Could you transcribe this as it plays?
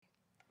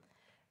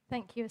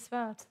Thank you as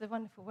well to the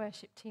wonderful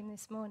worship team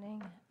this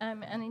morning,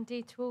 and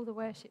indeed to all the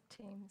worship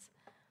teams.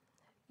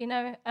 You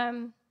know,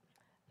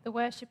 the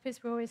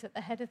worshippers were always at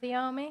the head of the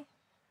army,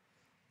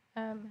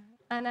 and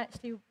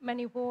actually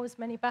many wars,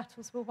 many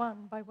battles were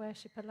won by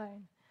worship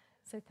alone.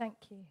 So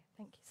thank you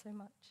so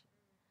much.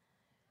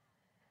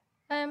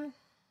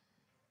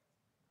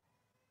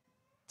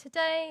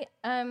 Today,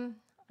 I'm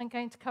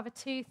going to cover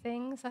two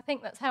things. I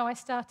think that's how I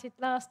started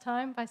last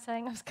time, by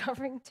saying I was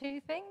covering two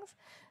things.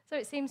 So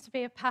it seems to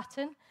be a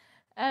pattern.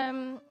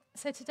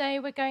 So today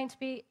we're going to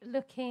be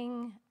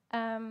looking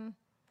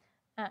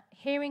at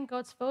hearing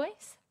God's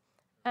voice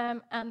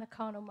and the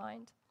carnal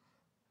mind.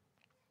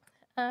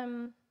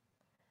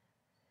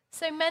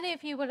 So many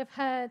of you will have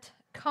heard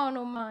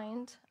carnal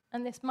mind,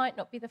 and this might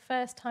not be the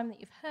first time that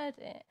you've heard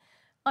it.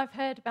 I've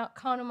heard about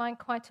carnal mind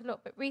quite a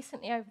lot, but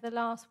recently over the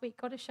last week,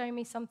 God has shown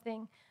me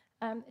something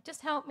that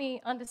just helped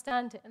me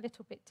understand it a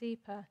little bit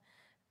deeper.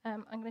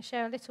 I'm going to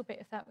share a little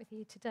bit of that with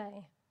you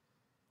today.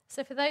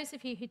 So for those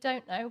of you who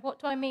don't know, what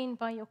do I mean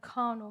by your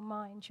carnal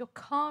mind? Your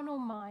carnal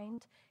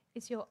mind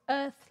is your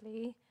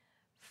earthly,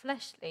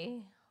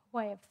 fleshly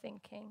way of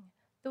thinking,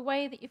 the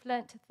way that you've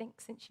learnt to think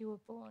since you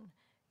were born.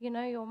 You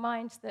know, your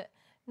mind that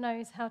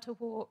knows how to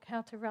walk,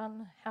 how to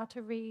run, how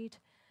to read,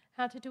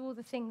 how to do all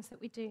the things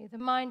that we do, the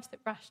mind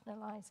that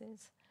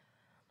rationalizes.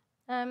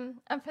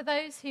 And for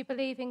those who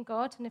believe in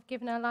God and have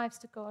given our lives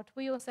to God,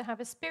 we also have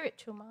a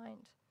spiritual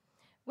mind,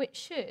 which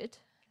should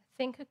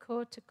think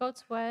according to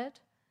God's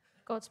word,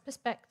 God's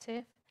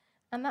perspective,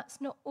 and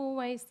that's not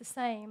always the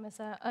same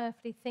as our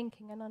earthly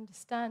thinking and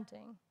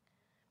understanding.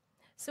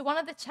 So one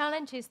of the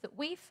challenges that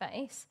we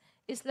face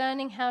is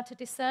learning how to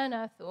discern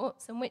our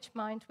thoughts and which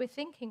mind we're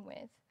thinking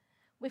with.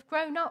 We've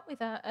grown up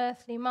with our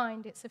earthly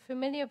mind. It's a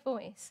familiar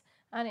voice,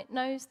 and it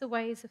knows the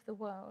ways of the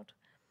world.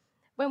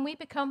 When we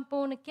become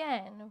born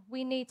again,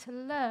 we need to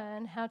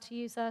learn how to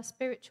use our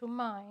spiritual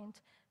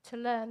mind to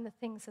learn the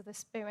things of the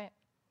Spirit.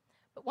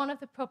 But one of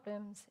the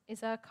problems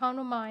is our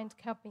carnal mind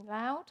can be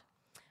loud,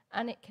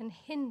 and it can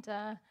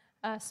hinder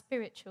our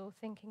spiritual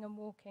thinking and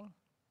walking.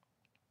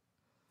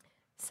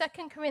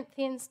 2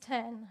 Corinthians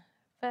 10,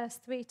 verse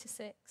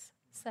 3-6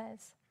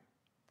 says,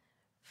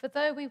 "For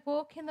though we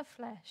walk in the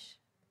flesh,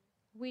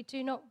 we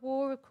do not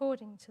war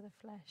according to the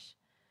flesh.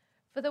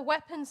 For the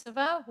weapons of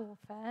our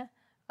warfare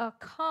are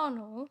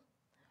carnal,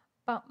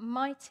 but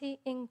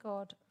mighty in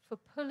God for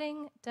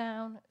pulling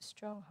down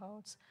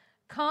strongholds,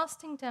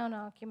 casting down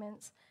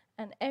arguments,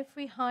 and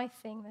every high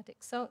thing that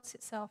exalts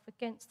itself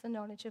against the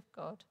knowledge of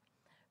God,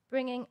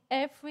 bringing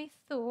every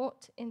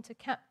thought into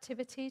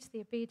captivity to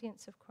the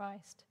obedience of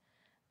Christ,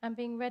 and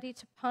being ready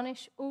to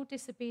punish all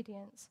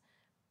disobedience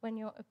when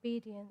your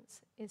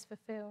obedience is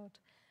fulfilled."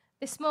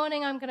 This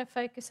morning I'm going to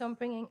focus on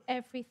bringing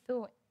every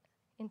thought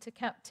into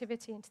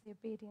captivity into the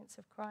obedience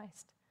of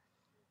Christ.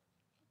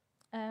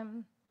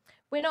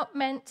 We're not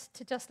meant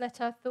to just let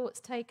our thoughts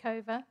take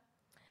over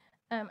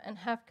and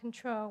have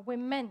control. We're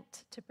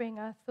meant to bring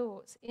our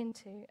thoughts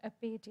into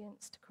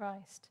obedience to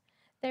Christ.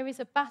 There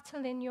is a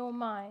battle in your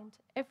mind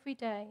every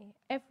day,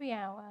 every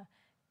hour,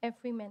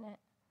 every minute.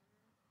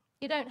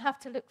 You don't have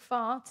to look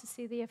far to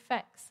see the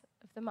effects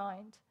of the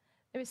mind.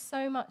 There is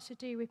so much to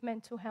do with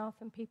mental health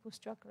and people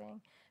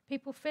struggling,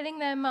 people filling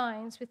their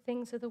minds with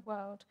things of the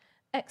world,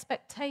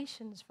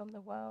 expectations from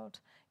the world.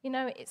 You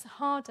know, it's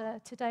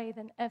harder today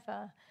than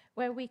ever,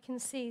 where we can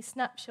see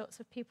snapshots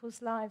of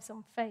people's lives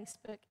on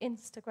Facebook,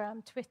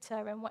 Instagram,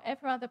 Twitter, and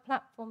whatever other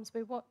platforms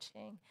we're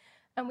watching,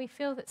 and we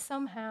feel that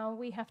somehow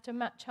we have to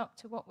match up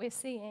to what we're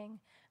seeing.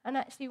 And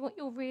actually what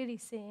you're really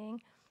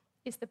seeing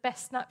is the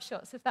best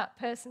snapshots of that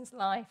person's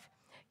life.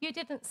 You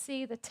didn't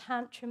see the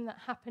tantrum that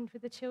happened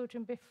with the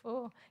children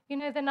before. You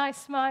know, the nice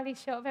smiley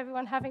shot of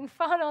everyone having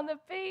fun on the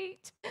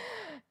beach.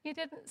 You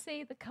didn't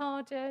see the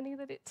car journey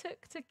that it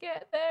took to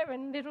get there,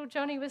 and little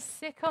Johnny was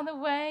sick on the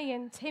way,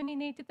 and Timmy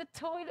needed the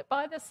toilet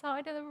by the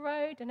side of the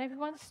road, and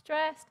everyone's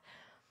stressed.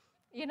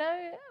 You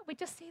know, we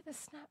just see the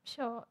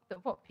snapshot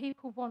of what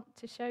people want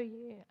to show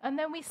you. And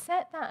then we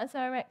set that as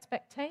our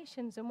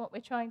expectations and what we're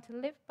trying to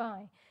live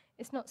by.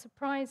 It's not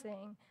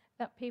surprising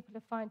that people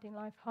are finding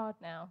life hard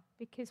now,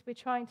 because we're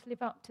trying to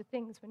live up to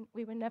things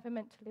we were never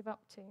meant to live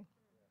up to.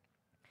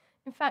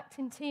 In fact,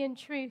 in Tea and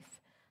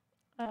Truth,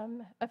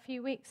 a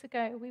few weeks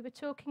ago, we were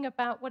talking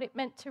about what it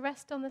meant to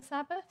rest on the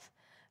Sabbath,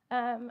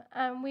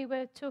 and we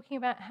were talking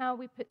about how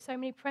we put so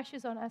many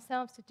pressures on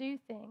ourselves to do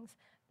things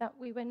that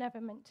we were never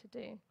meant to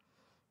do.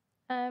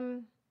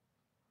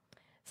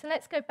 So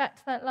let's go back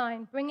to that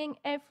line, bringing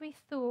every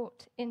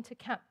thought into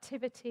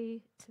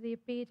captivity to the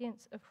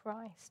obedience of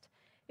Christ.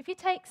 If you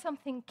take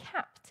something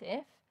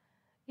captive,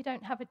 you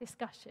don't have a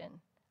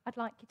discussion. I'd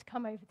like you to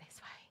come over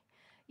this way.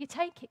 You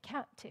take it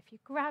captive. You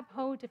grab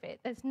hold of it.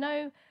 There's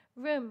no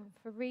room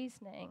for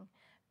reasoning.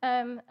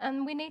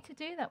 And we need to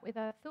do that with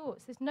our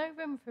thoughts. There's no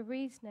room for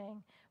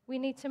reasoning. We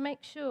need to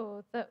make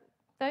sure that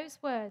those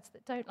words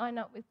that don't line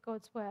up with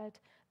God's word,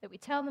 that we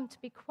tell them to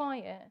be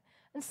quiet.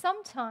 And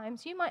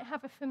sometimes you might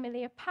have a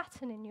familiar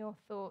pattern in your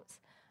thoughts.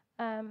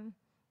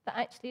 that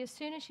actually as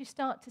soon as you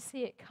start to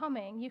see it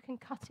coming, you can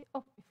cut it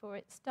off before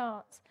it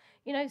starts.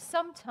 You know,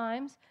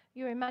 sometimes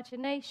your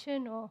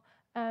imagination or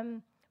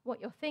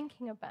what you're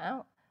thinking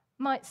about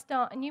might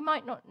start, and you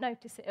might not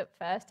notice it at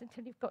first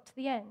until you've got to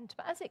the end.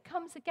 But as it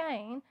comes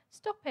again,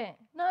 stop it.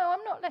 No,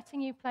 I'm not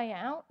letting you play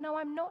out. No,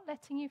 I'm not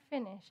letting you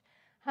finish.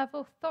 Have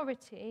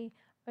authority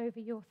over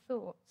your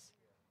thoughts.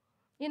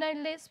 You know,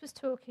 Liz was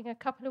talking a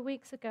couple of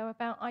weeks ago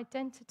about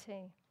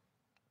identity,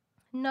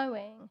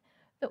 knowing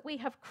that we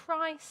have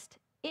Christ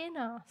in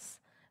us,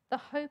 the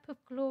hope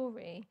of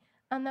glory,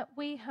 and that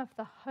we have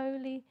the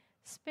Holy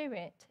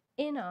Spirit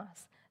in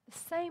us, the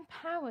same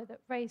power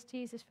that raised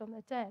Jesus from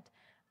the dead.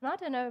 And I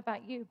don't know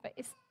about you, but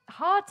it's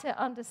hard to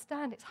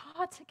understand. It's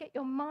hard to get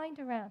your mind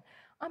around.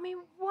 I mean,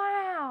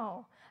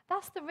 wow.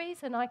 That's the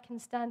reason I can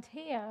stand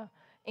here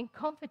in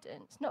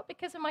confidence, not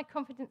because of my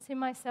confidence in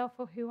myself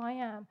or who I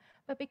am,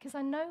 but because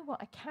I know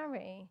what I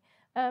carry.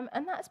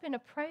 And that's been a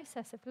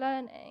process of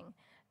learning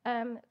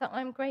that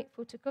I'm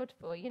grateful to God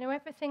for. You know,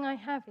 everything I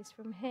have is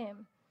from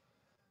Him.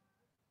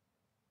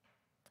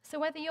 So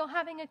whether you're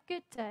having a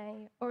good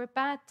day or a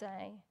bad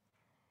day,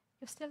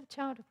 you're still a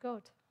child of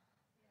God.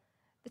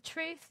 The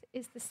truth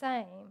is the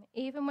same,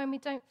 even when we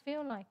don't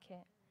feel like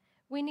it.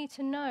 We need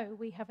to know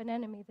we have an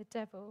enemy, the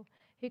devil,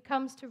 who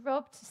comes to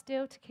rob, to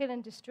steal, to kill,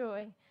 and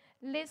destroy.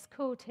 Liz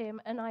called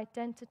him an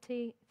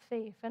identity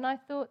thief, and I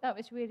thought that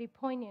was really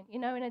poignant. You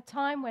know, in a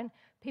time when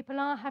people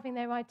are having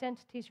their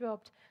identities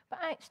robbed, but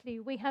actually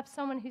we have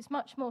someone who's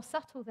much more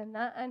subtle than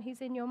that, and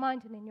he's in your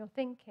mind and in your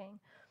thinking,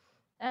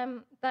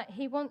 that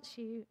he wants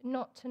you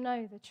not to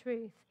know the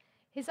truth.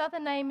 His other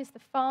name is the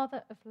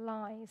father of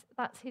lies.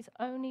 That's his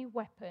only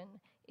weapon,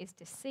 is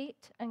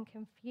deceit and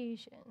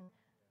confusion.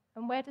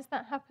 And where does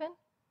that happen?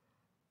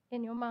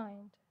 In your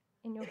mind,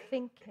 in your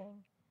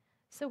thinking.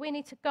 So we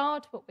need to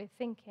guard what we're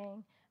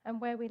thinking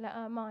and where we let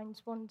our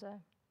minds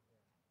wander.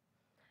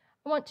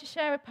 I want to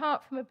share a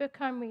part from a book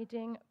I'm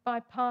reading by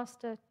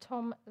Pastor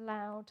Tom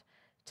Loud.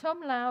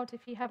 Tom Loud,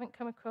 if you haven't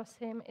come across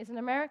him, is an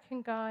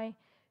American guy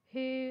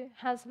who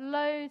has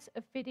loads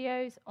of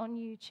videos on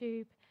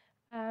YouTube.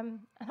 And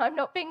I'm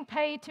not being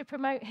paid to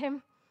promote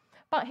him,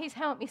 but he's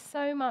helped me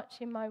so much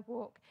in my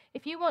walk.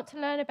 If you want to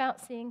learn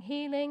about seeing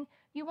healing,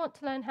 you want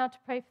to learn how to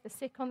pray for the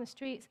sick on the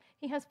streets,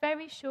 he has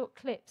very short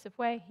clips of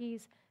where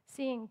he's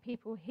seeing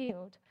people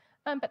healed.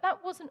 But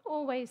that wasn't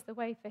always the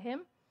way for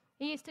him.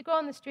 He used to go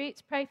on the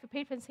streets, pray for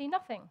people, and see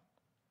nothing,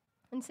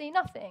 and see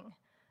nothing,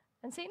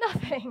 and see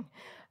nothing,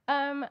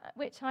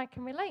 which I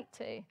can relate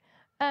to.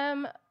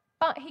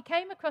 But he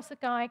came across a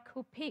guy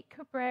called Pete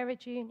Cabrera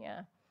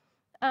Jr.,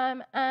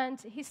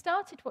 and he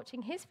started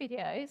watching his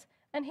videos,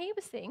 and he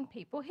was seeing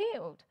people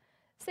healed.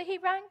 So he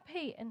rang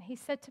Pete, and he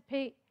said to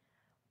Pete,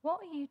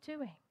 "What are you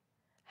doing?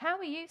 How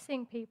are you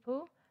seeing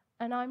people,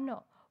 and I'm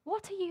not?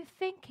 What are you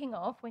thinking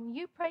of when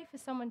you pray for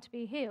someone to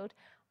be healed?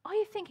 Are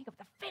you thinking of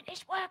the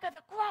finished work of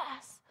the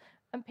cross?"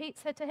 And Pete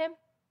said to him,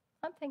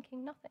 "I'm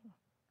thinking nothing."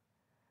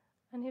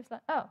 And he was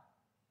like, "Oh,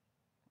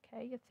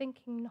 okay, you're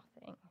thinking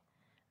nothing."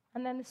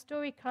 And then the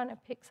story kind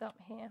of picks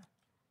up here.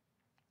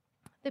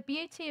 The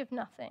beauty of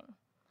nothing.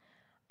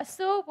 I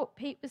saw what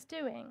Pete was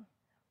doing,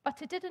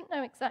 but I didn't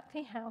know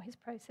exactly how his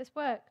process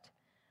worked.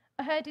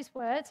 I heard his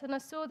words and I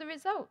saw the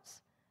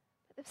results.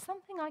 But there's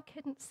something I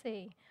couldn't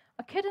see.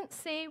 I couldn't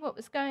see what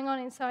was going on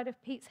inside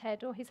of Pete's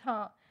head or his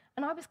heart,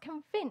 and I was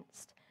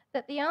convinced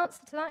that the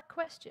answer to that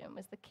question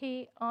was the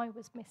key I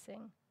was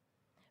missing.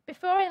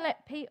 Before I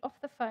let Pete off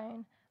the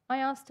phone, I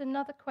asked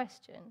another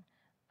question.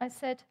 I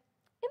said,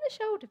 "In the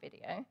shoulder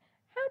video,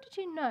 how did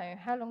you know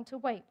how long to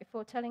wait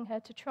before telling her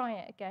to try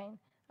it again?"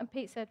 And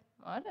Pete said,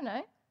 "I don't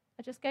know.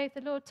 I just gave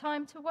the Lord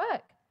time to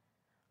work."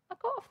 I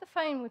got off the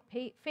phone with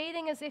Pete,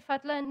 feeling as if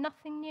I'd learned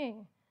nothing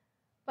new.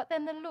 But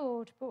then the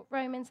Lord brought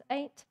Romans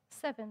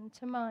 8:7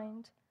 to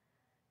mind.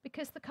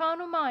 Because the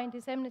carnal mind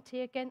is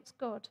enmity against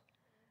God,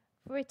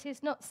 for it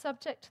is not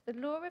subject to the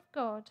law of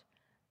God,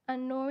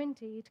 and nor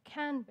indeed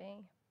can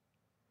be.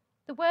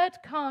 The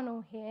word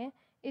carnal here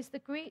is the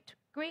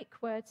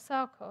Greek word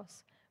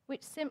sarkos,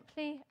 which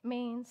simply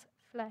means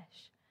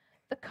flesh.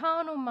 The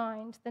carnal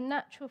mind, the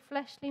natural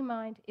fleshly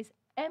mind, is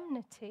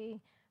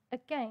enmity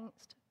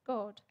against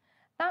God.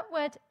 That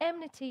word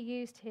enmity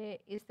used here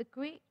is the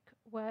Greek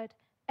word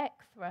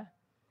ekthra,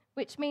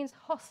 which means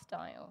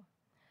hostile.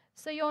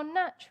 So your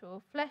natural,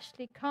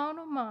 fleshly,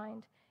 carnal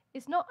mind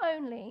is not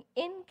only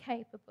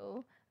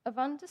incapable of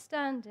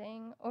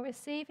understanding or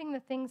receiving the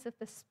things of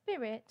the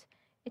Spirit,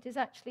 it is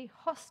actually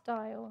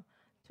hostile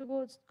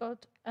towards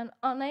God and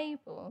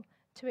unable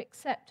to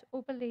accept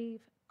or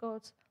believe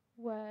God's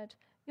word.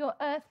 Your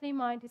earthly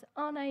mind is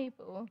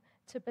unable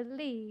to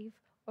believe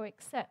or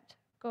accept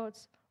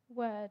God's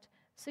word.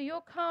 So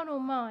your carnal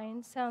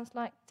mind sounds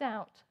like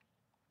doubt.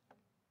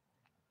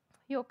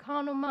 Your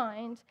carnal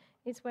mind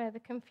is where the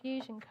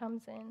confusion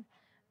comes in.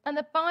 And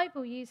the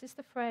Bible uses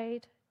the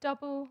phrase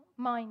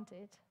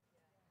double-minded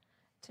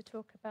to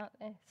talk about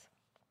this.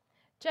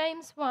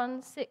 James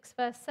 1:6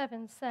 verse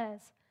 7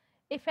 says,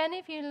 "If any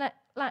of you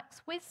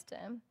lacks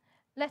wisdom,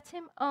 let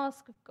him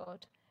ask of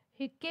God,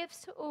 who gives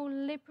to all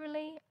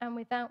liberally and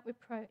without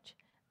reproach,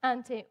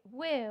 and it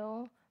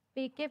will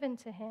be given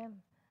to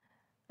him.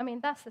 I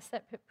mean, that's a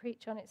separate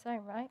preach on its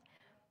own, right?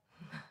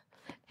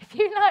 If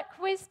you lack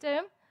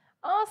wisdom,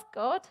 ask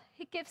God,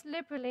 who gives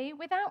liberally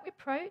without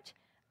reproach,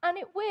 and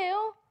it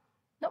will,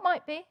 not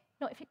might be,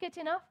 not if you're good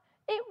enough,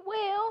 it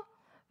will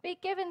be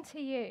given to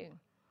you.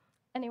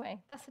 Anyway,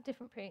 that's a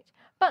different preach.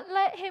 But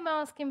let him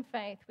ask in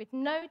faith with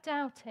no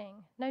doubting.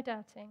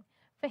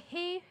 For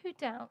he who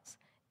doubts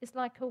is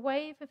like a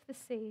wave of the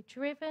sea,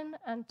 driven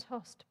and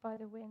tossed by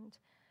the wind.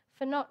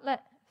 For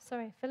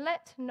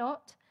let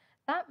not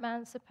that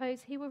man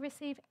suppose he will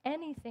receive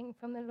anything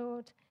from the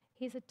Lord.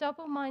 He is a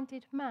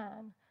double-minded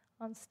man,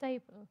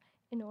 unstable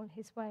in all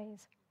his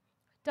ways.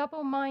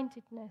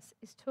 Double-mindedness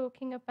is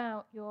talking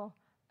about your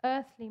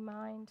earthly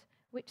mind,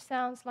 which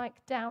sounds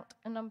like doubt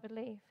and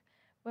unbelief,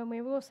 when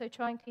we're also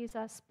trying to use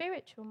our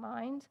spiritual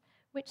mind,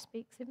 which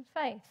speaks in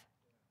faith.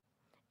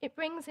 It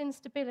brings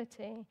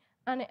instability,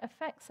 and it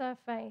affects our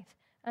faith,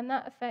 and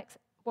that affects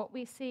what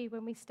we see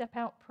when we step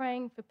out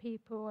praying for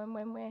people and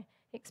when we're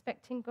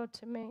expecting God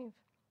to move.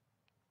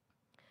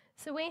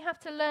 So we have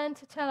to learn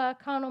to tell our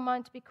carnal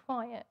mind to be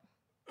quiet.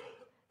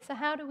 So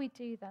how do we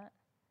do that?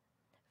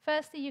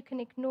 Firstly, you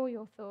can ignore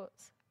your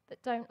thoughts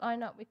that don't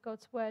line up with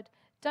God's word.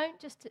 Don't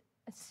just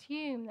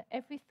assume that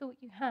every thought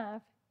you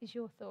have is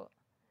your thought.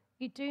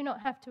 You do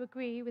not have to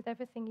agree with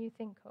everything you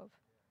think of.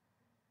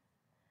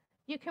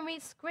 You can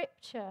read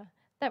scripture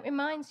that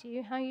reminds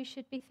you how you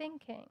should be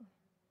thinking.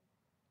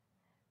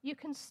 You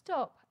can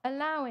stop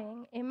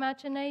allowing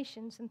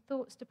imaginations and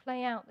thoughts to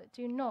play out that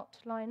do not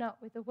line up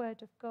with the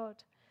word of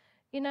God.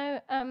 You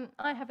know,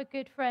 I have a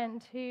good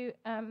friend who,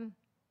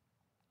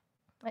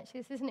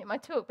 actually this isn't in my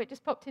talk, but it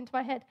just popped into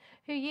my head,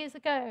 who years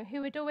ago,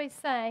 who would always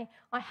say,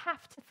 I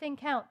have to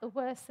think out the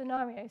worst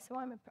scenario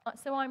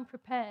so I'm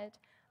prepared.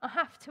 I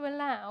have to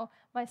allow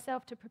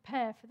myself to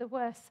prepare for the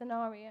worst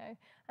scenario.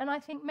 And I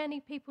think many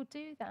people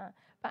do that.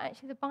 But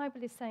actually the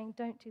Bible is saying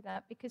don't do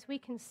that, because we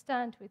can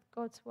stand with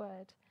God's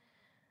word.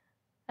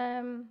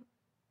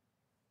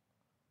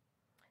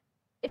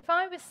 If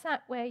I was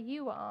sat where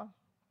you are,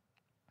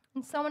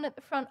 and someone at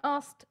the front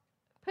asked,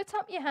 put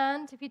up your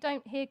hand if you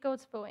don't hear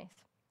God's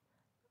voice,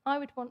 I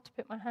would want to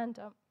put my hand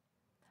up.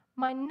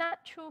 My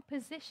natural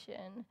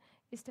position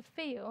is to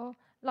feel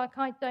like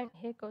I don't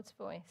hear God's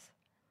voice.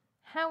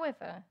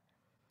 However,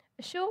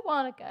 a short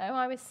while ago,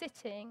 I was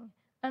sitting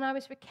and I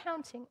was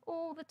recounting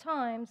all the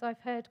times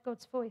I've heard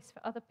God's voice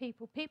for other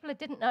people I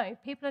didn't know,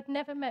 people I'd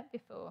never met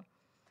before.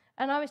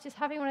 And I was just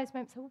having one of those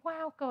moments of,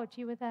 wow, God,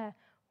 you were there.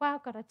 Wow,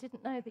 God, I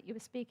didn't know that you were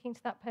speaking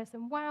to that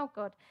person. Wow,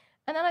 God.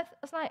 And then I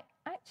was like,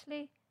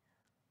 actually,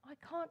 I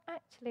can't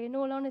actually, in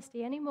all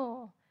honesty,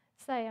 anymore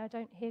say I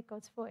don't hear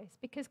God's voice.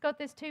 Because, God,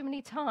 there's too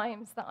many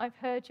times that I've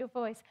heard your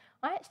voice.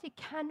 I actually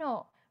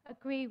cannot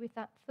agree with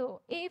that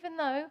thought. Even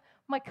though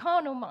my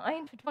carnal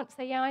mind would want to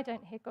say, yeah, I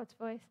don't hear God's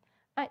voice.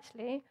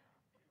 Actually,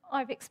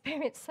 I've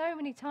experienced so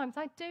many times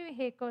I do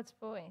hear God's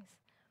voice.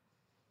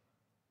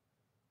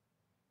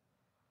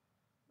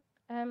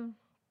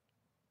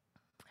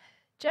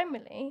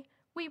 Generally,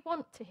 we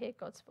want to hear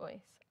God's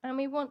voice, and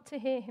we want to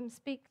hear him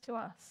speak to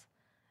us.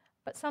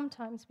 But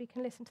sometimes we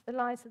can listen to the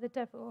lies of the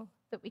devil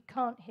that we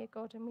can't hear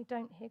God and we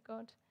don't hear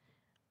God.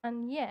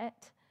 And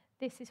yet,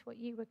 this is what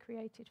you were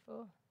created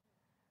for.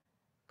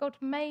 God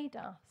made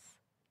us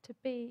to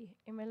be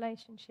in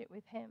relationship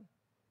with him.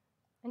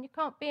 And you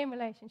can't be in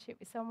relationship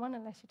with someone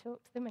unless you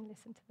talk to them and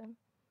listen to them.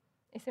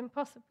 It's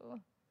impossible.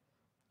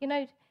 You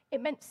know,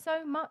 it meant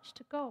so much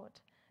to God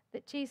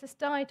that Jesus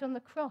died on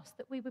the cross,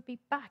 that we would be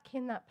back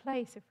in that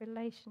place of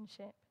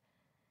relationship.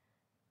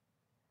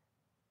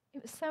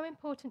 It was so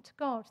important to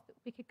God that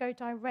we could go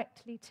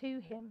directly to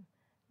him,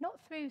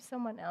 not through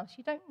someone else.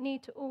 You don't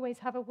need to always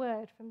have a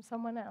word from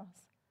someone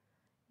else.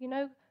 You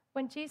know,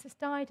 when Jesus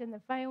died and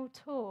the veil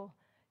tore,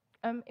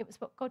 it was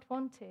what God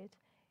wanted.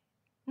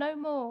 No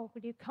more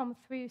will you come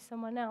through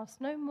someone else.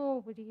 No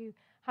more will you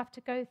have to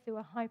go through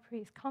a high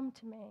priest. Come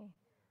to me.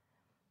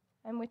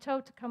 And we're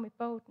told to come with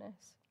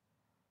boldness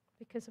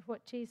because of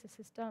what Jesus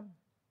has done.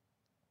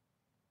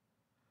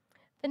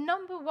 The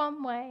number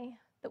one way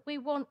that we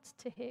want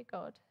to hear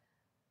God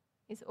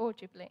is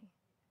audibly.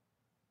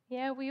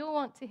 Yeah, we all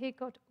want to hear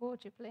God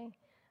audibly,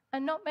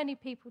 and not many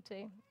people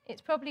do.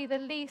 It's probably the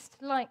least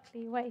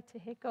likely way to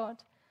hear God.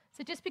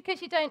 So just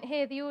because you don't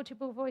hear the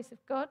audible voice of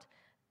God,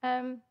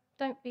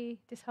 don't be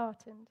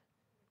disheartened.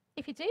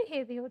 If you do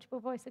hear the audible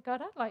voice of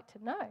God, I'd like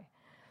to know.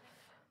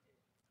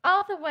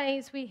 Other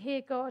ways we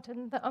hear God,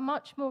 and that are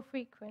much more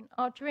frequent,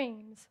 are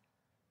dreams.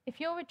 If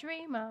you're a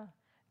dreamer,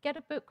 get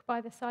a book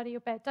by the side of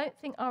your bed. Don't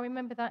think, I'll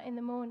remember that in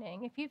the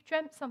morning. If you've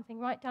dreamt something,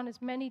 write down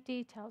as many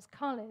details,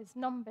 colours,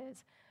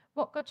 numbers,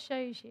 what God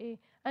shows you.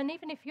 And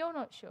even if you're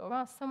not sure,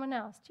 ask someone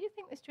else, do you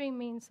think this dream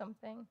means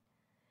something?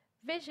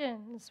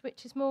 Visions,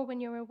 which is more when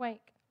you're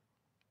awake.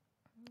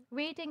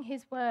 Reading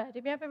his word.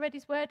 Have you ever read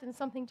his word and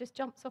something just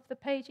jumps off the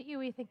page at you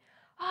where you think,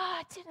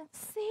 I didn't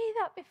see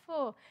that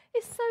before.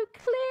 It's so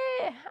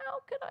clear. How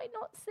could I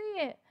not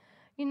see it?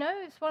 You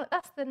know,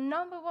 that's the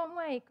number one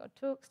way God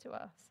talks to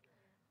us.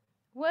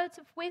 Words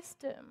of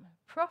wisdom,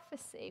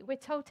 prophecy. We're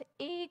told to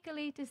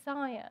eagerly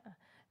desire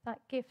that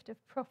gift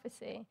of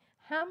prophecy.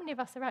 How many of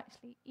us are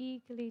actually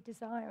eagerly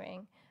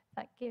desiring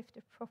that gift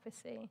of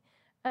prophecy?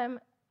 And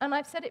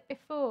I've said it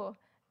before,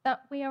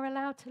 that we are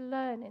allowed to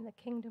learn in the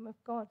kingdom of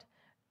God.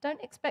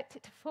 Don't expect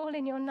it to fall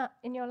in your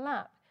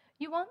lap.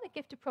 You want the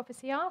gift of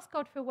prophecy, ask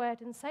God for a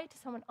word and say to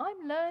someone,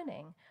 I'm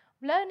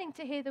learning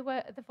to hear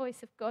the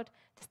voice of God.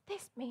 Does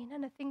this mean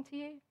anything to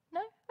you?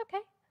 No?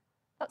 Okay,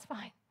 that's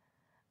fine.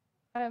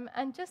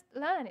 And just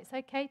learn. It's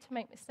okay to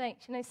make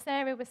mistakes. You know,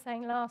 Sarah was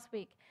saying last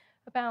week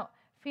about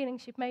feeling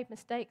she'd made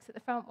mistakes at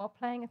the front while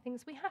playing and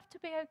things. We have to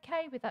be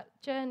okay with that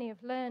journey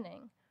of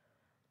learning.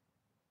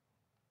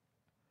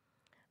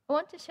 I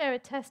want to share a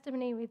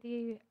testimony with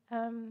you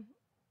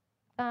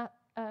that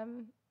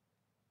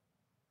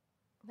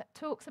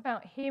talks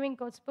about hearing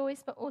God's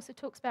voice, but also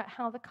talks about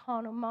how the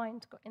carnal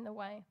mind got in the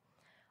way.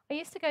 I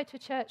used to go to a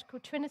church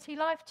called Trinity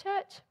Life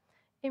Church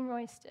in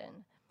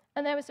Royston.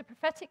 And there was a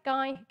prophetic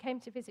guy who came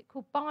to visit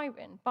called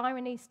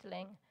Byron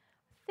Easterling.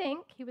 I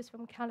think he was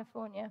from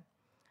California.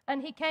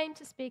 And he came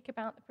to speak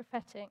about the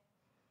prophetic.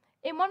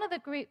 In one of the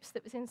groups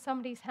that was in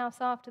somebody's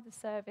house after the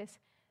service,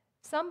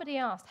 somebody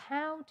asked,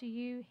 how do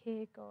you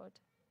hear God?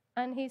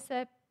 And he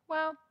said,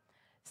 well,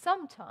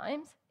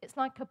 sometimes it's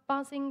like a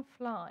buzzing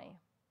fly.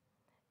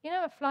 You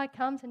know, a fly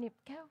comes and you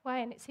go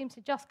away and it seems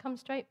to just come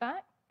straight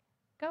back.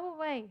 Go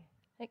away.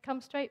 It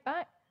comes straight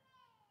back.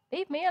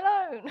 Leave me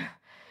alone.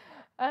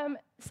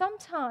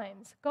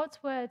 Sometimes God's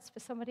words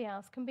for somebody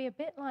else can be a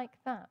bit like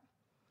that.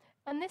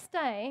 And this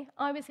day,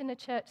 I was in a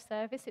church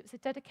service. It was a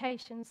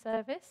dedication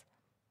service.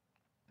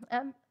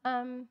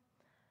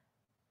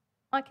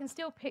 I can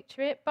still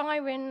picture it.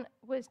 Byron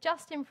was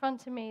just in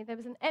front of me. There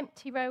was an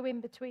empty row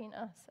in between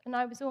us, and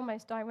I was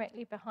almost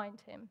directly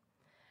behind him.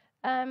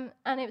 And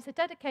it was a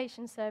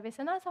dedication service.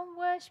 And as I'm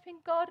worshipping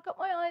God, I've got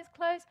my eyes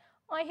closed,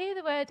 I hear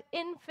the word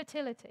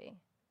infertility.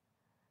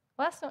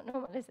 Well, that's not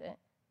normal, is it?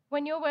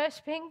 When you're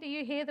worshipping, do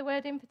you hear the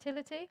word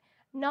infertility?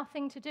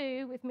 Nothing to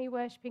do with me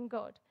worshipping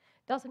God.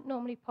 Doesn't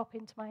normally pop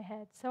into my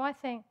head. So I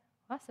think,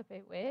 that's a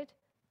bit weird.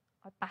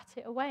 I bat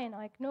it away and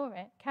I ignore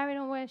it. Carry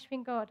on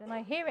worshipping God, and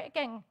I hear it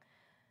again.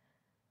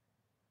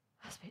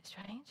 That's a bit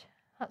strange.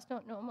 That's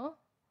not normal.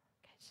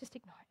 Okay, let's just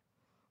ignore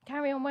it.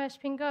 Carry on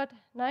worshipping God.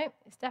 No,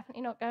 it's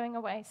definitely not going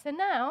away. So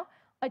now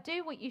I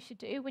do what you should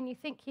do when you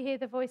think you hear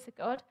the voice of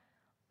God.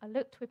 I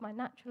looked with my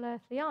natural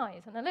earthly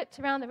eyes, and I looked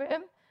around the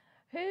room.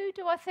 Who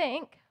do I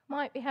think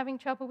might be having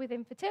trouble with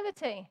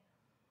infertility?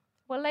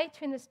 Well,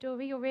 later in the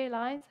story, you'll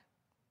realize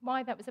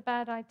why that was a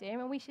bad idea,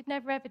 and we should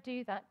never, ever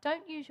do that.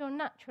 Don't use your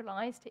natural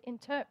eyes to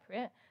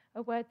interpret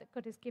a word that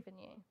God has given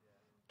you.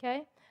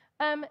 Okay?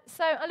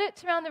 So I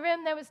looked around the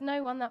room. There was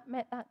no one that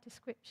met that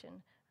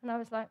description. And I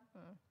was like,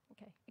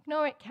 okay,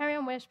 ignore it, carry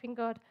on worshipping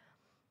God.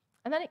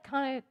 And then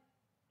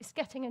it's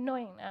getting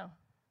annoying now.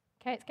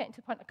 Okay, it's getting to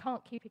the point I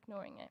can't keep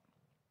ignoring it.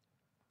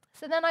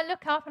 So then I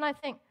look up and I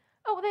think,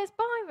 oh, well, there's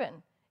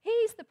Byron.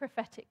 He's the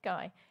prophetic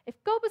guy.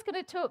 If God was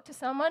going to talk to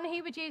someone,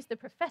 he would use the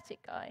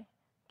prophetic guy.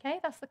 Okay,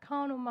 that's the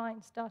carnal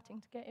mind starting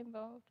to get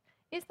involved.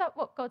 Is that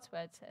what God's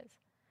word says?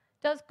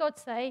 Does God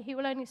say he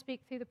will only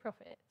speak through the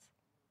prophets?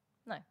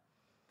 No.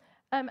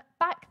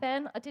 Back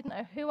then, I didn't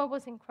know who I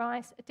was in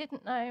Christ. I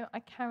didn't know I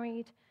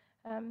carried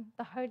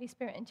the Holy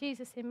Spirit and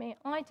Jesus in me.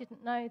 I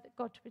didn't know that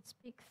God would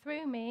speak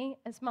through me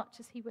as much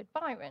as he would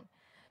Byron.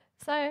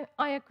 So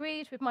I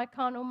agreed with my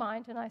carnal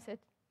mind, and I said,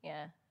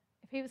 yeah,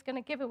 if he was going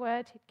to give a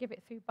word, he'd give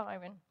it through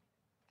Byron.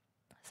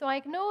 So I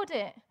ignored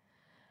it.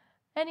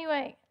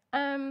 Anyway,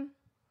 where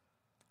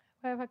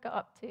have I got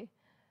up to?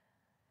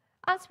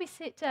 As we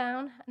sit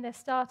down and they're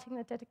starting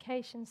the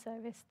dedication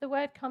service, the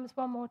word comes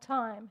one more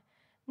time.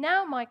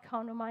 Now my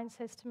carnal mind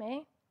says to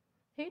me,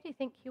 who do you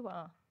think you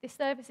are? This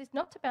service is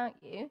not about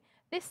you.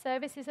 This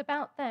service is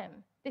about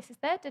them. This is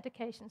their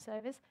dedication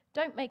service.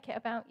 Don't make it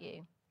about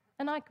you.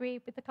 And I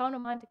agreed with the carnal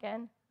mind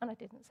again, and I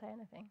didn't say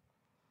anything.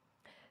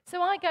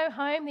 So I go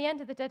home, the end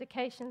of the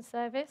dedication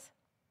service,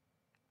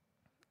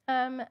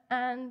 and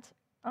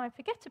I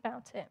forget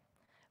about it.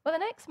 Well, the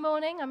next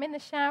morning, I'm in the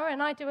shower,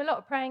 and I do a lot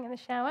of praying in the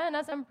shower, and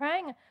as I'm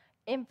praying,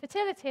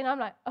 infertility, and I'm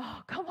like,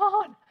 oh, come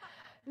on,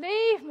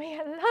 leave me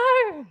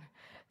alone.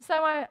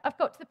 So I've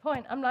got to the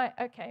point, I'm like,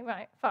 okay,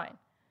 right, fine.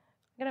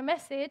 I'm going to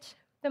message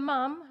the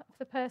mum of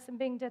the person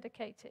being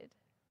dedicated.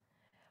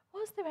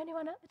 Was there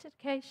anyone at the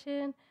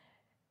dedication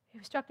who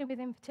was struggling with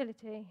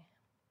infertility?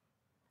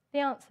 The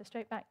answer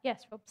straight back,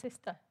 yes, Rob's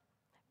sister.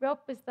 Rob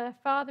was the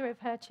father of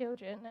her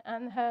children,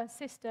 and her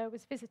sister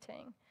was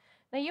visiting.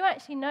 Now, you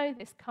actually know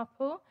this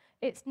couple.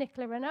 It's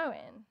Nicola and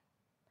Owen.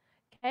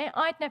 Okay,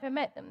 I'd never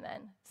met them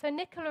then. So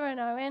Nicola and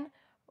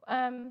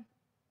Owen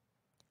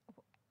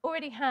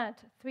already had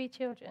 3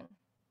 children.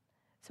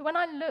 So when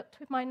I looked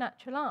with my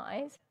natural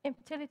eyes,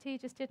 infertility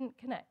just didn't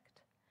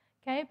connect.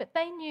 Okay, but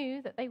they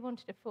knew that they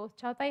wanted a 4th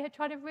child. They had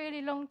tried a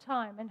really long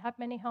time and had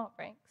many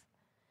heartbreaks.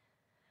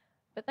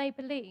 But they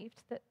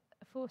believed that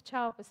a 4th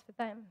child was for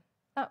them.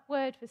 That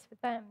word was for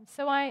them.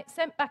 So I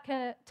sent back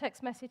a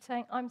text message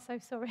saying, I'm so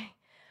sorry.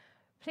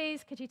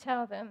 please could you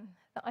tell them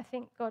that I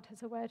think God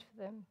has a word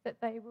for them,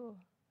 that they will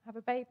have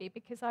a baby,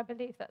 because I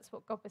believe that's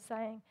what God was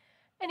saying.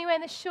 Anyway,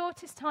 in the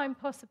shortest time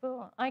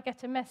possible, I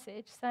get a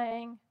message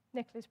saying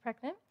Nicola's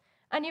pregnant.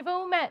 And you've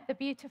all met the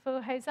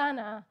beautiful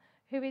Hosanna,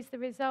 who is the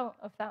result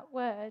of that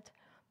word.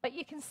 But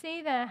you can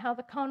see there how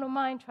the carnal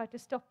mind tried to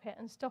stop it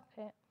and stop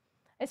it.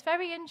 It's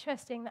very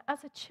interesting that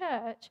as a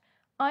church,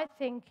 I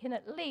think in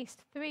at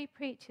least 3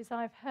 preachers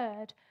I've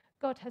heard,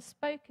 God has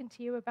spoken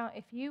to you about,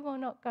 if you will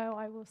not go,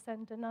 I will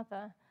send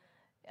another.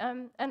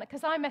 And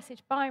because I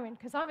messaged Byron,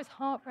 because I was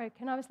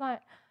heartbroken. I was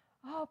like,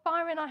 oh,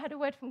 Byron, I had a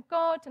word from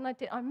God, and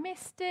I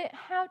missed it.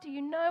 How do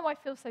you know? I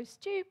feel so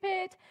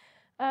stupid.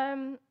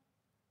 And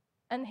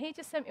he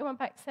just sent me one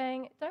back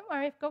saying, don't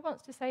worry, if God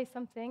wants to say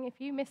something, if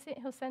you miss it,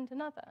 he'll send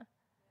another.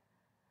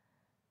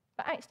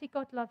 But actually,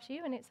 God loves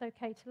you, and it's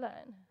okay to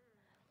learn.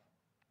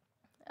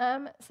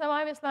 So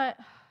I was like,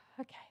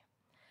 okay.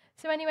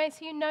 So anyway,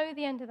 so you know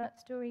the end of that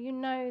story. You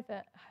know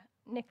that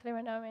Nicola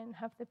and Owen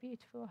have the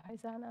beautiful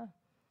Hosanna.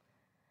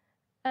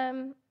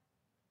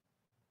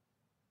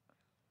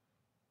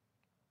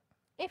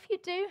 If you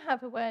do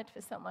have a word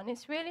for someone,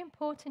 it's really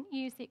important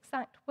you use the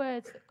exact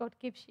words that God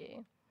gives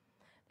you.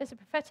 There's a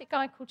prophetic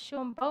guy called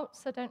Sean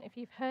Boltz. I don't know if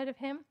you've heard of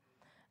him.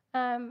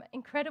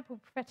 Incredible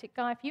prophetic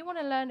guy. If you want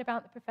to learn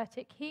about the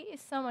prophetic, he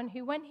is someone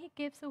who, when he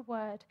gives a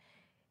word,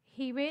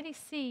 he really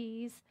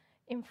sees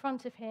in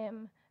front of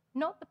him,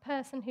 not the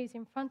person who's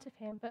in front of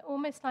him, but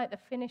almost like the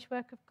finished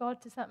work of God.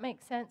 Does that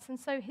make sense? And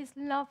so his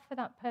love for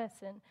that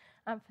person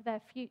and for their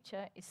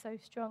future is so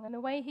strong. And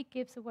the way he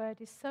gives a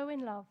word is so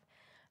in love.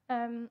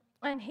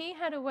 And he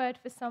had a word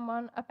for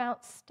someone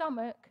about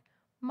stomach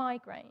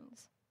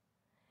migraines.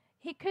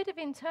 He could have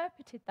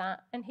interpreted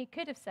that, and he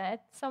could have said,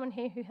 someone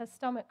here who has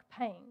stomach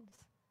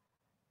pains,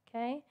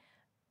 okay?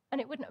 And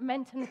it wouldn't have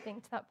meant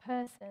anything to that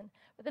person.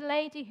 But the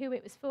lady who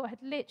it was for had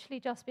literally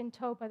just been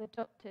told by the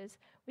doctors,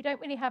 we don't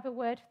really have a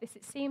word for this.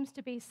 It seems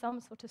to be some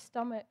sort of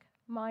stomach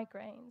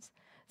migraines.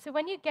 So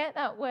when you get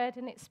that word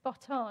and it's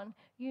spot on,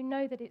 you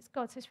know that it's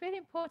God. So it's really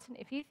important,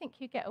 if you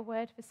think you get a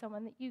word for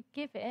someone, that you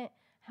give it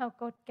how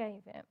God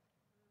gave it.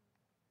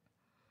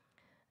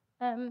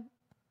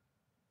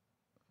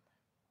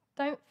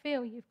 Don't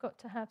feel you've got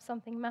to have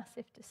something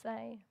massive to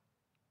say.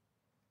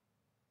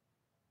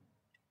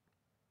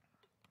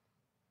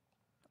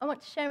 I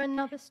want to share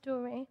another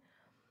story.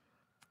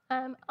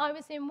 I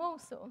was in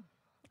Walsall.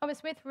 I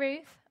was with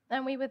Ruth,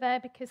 and we were there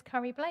because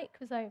Curry Blake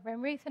was over.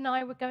 And Ruth and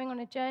I were going on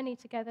a journey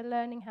together,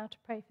 learning how to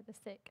pray for the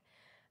sick.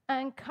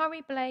 And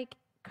Curry Blake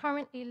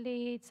currently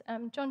leads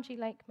John G.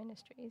 Lake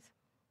Ministries.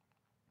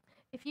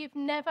 If you've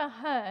never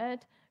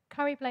heard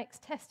Curry Blake's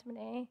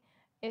testimony,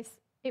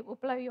 it will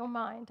blow your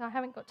mind. I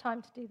haven't got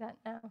time to do that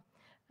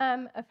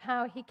now, of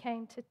how he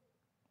came to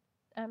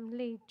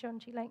lead John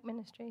G. Lake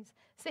Ministries.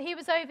 So he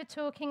was over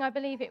talking. I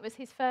believe it was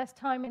his first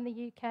time in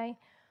the UK.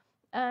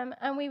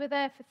 And we were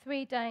there for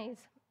 3 days.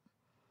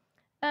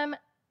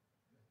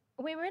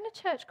 We were in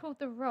a church called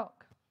The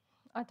Rock.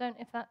 I don't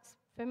know if that's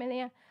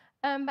familiar.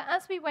 But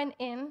as we went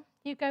in,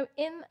 you go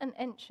in an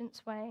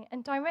entranceway,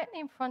 and directly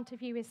in front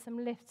of you is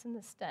some lifts and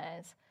the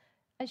stairs.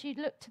 As you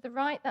look to the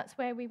right, that's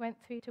where we went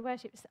through to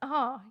worship.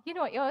 You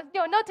know what,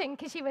 you're nodding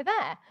because you were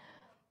there.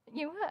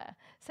 You were.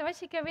 So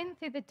as you go in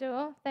through the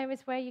door, there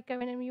is where you go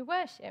in and you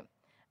worship.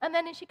 And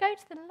then as you go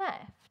to the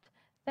left,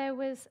 there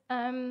was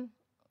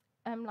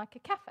like a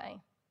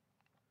cafe.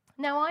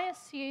 Now, I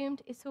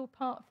assumed it's all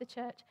part of the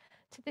church.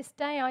 To this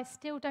day, I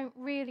still don't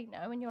really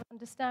know, and you'll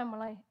understand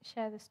when I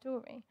share the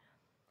story.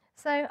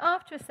 So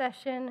after a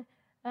session,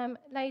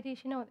 ladies,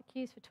 you know what the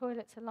queues for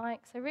toilets are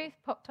like. So Ruth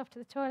popped off to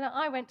the toilet.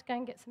 I went to go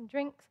and get some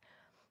drinks.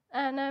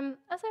 And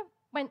as I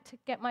went to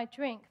get my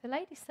drink, the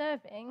lady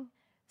serving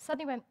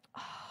suddenly went,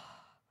 oh.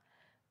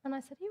 And I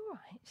said, are you all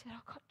right? She said,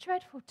 I've got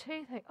dreadful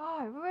toothache.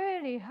 Oh, it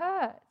really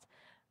hurts.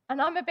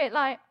 And I'm a bit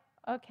like,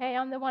 okay,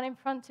 I'm the one in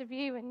front of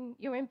you, and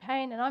you're in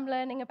pain, and I'm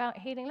learning about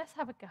healing. Let's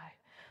have a go.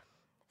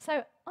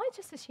 So I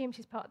just assumed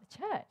she's part of the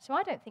church. So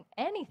I don't think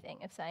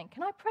anything of saying,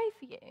 can I pray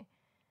for you?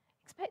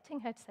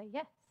 Expecting her to say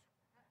yes.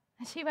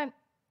 And she went,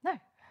 no.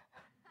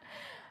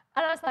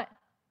 And I was like,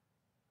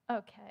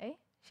 okay.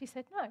 She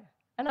said no.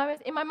 And I was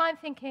in my mind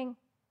thinking,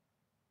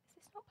 is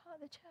this not part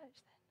of the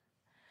church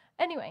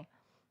then? Anyway,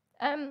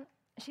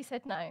 she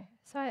said no.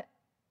 So I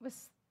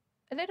was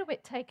a little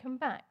bit taken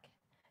back.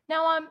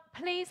 Now,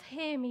 please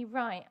hear me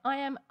right. I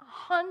am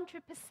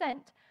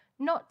 100%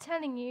 not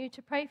telling you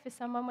to pray for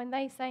someone when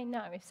they say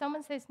no. If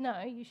someone says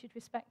no, you should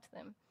respect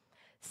them.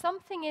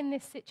 Something in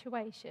this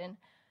situation,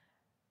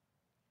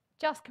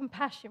 just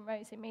compassion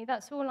rose in me.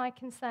 That's all I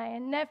can say.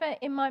 And never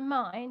in my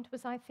mind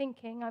was I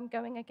thinking I'm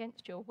going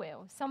against your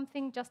will.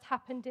 Something just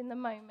happened in the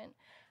moment.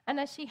 And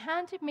as she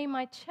handed me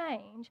my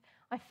change,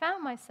 I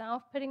found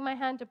myself putting my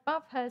hand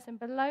above hers and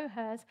below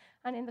hers,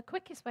 and in the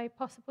quickest way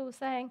possible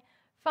saying,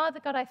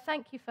 Father God, I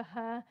thank you for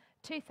her.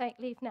 Toothache,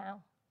 leave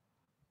now.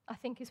 I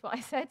think is what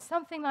I said,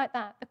 something like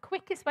that, the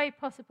quickest way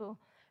possible.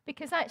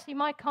 Because actually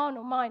my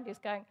carnal mind is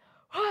going,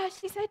 oh,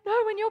 she said no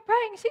when you're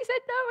praying. She said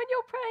no when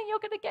you're praying. You're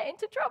going to get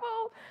into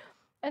trouble.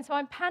 And so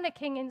I'm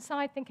panicking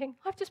inside thinking,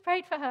 I've just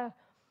prayed for her.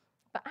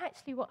 But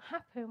actually what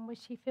happened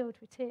was she filled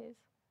with tears.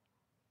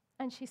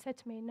 And she said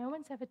to me, no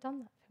one's ever done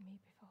that for me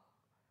before.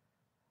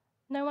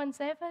 No one's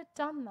ever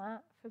done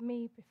that for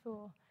me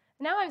before.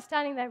 Now I'm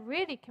standing there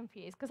really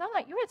confused because I'm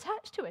like, you're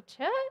attached to a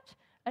church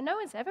and no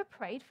one's ever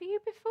prayed for you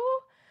before?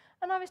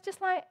 And I was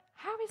just like,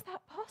 how is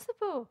that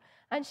possible?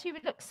 And she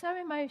would look so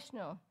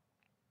emotional.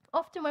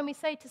 Often when we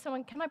say to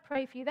someone, can I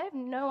pray for you? They have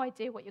no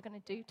idea what you're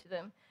going to do to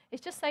them.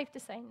 It's just safe to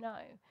say no.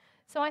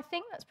 So I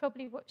think that's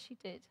probably what she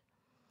did.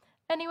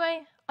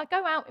 Anyway, I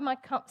go out with my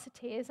cups of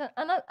tears,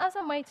 and as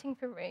I'm waiting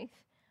for Ruth,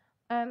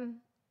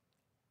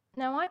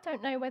 now I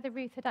don't know whether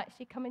Ruth had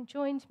actually come and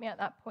joined me at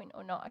that point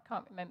or not, I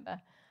can't remember.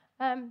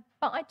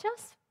 But I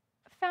just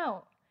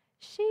felt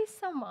she's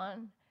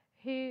someone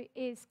who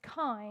is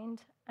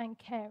kind and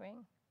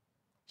caring.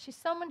 She's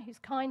someone who's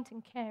kind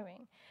and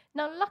caring.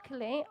 Now,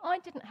 luckily, I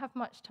didn't have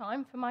much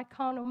time for my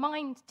carnal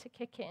mind to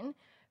kick in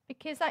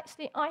because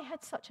actually I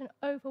had such an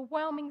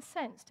overwhelming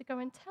sense to go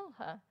and tell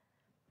her.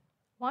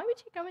 Why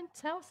would you go and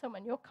tell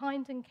someone you're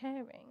kind and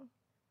caring?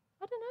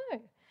 I don't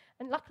know.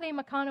 And luckily,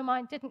 my carnal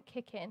mind didn't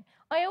kick in.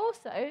 I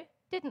also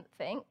didn't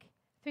think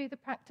through the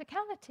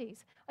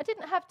practicalities. I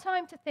didn't have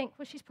time to think,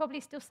 well, she's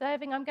probably still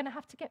serving. I'm going to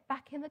have to get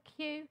back in the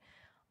queue.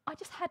 I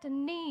just had a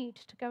need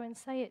to go and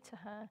say it to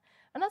her.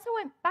 And as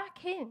I went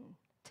back in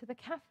to the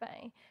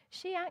cafe,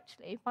 she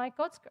actually, by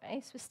God's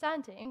grace, was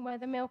standing where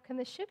the milk and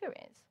the sugar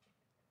is.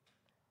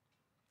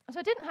 So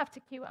I didn't have to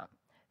queue up.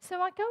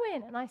 So I go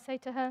in and I say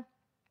to her,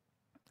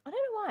 I don't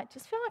know why, I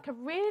just feel like I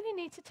really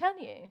need to tell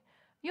you,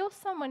 you're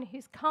someone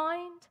who's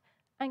kind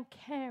and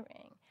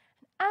caring.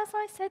 And as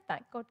I said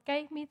that, God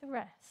gave me the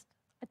rest.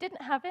 I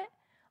didn't have it.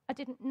 I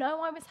didn't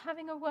know I was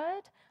having a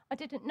word. I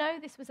didn't know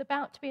this was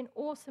about to be an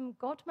awesome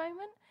God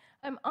moment.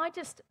 I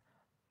just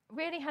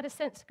really had a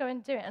sense to go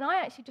and do it. And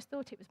I actually just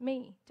thought it was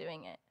me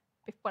doing it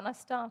when I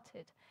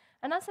started.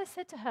 And as I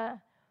said to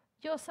her,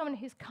 you're someone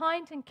who's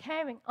kind and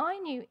caring, I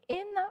knew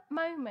in that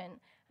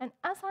moment, and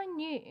as I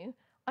knew,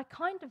 I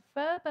kind of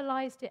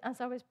verbalized it as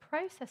I was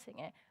processing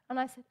it. And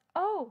I said,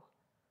 oh,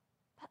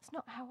 that's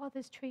not how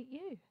others treat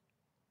you.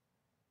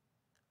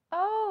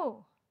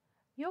 Oh,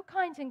 you're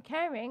kind and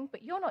caring,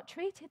 but you're not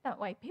treated that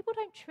way. People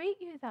don't treat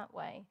you that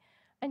way.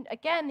 And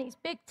again, these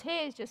big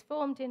tears just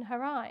formed in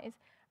her eyes.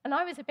 And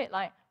I was a bit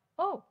like,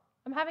 oh,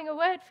 I'm having a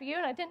word for you,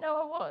 and I didn't know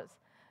I was.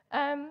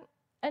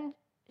 And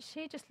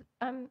she just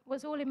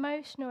was all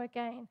emotional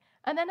again.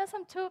 And then as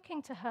I'm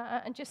talking to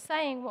her and just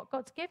saying what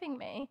God's giving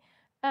me,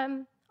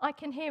 I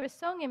can hear a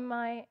song in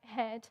my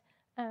head.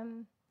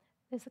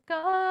 There's a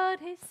God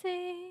who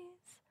sees.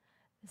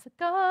 There's a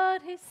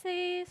God who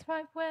sees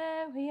right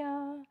where we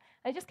are.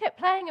 It just kept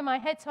playing in my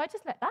head, so I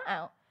just let that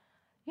out.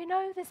 You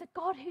know, there's a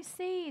God who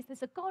sees.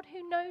 There's a God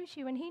who knows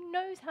you, and he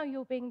knows how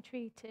you're being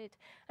treated.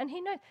 And he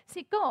knows.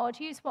 See, God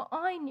used what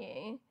I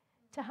knew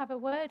to have a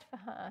word for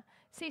her.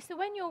 See, so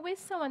when you're with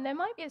someone, there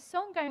might be a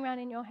song going around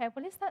in your head.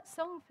 Well, is that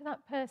song for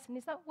that person?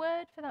 Is that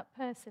word for that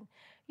person?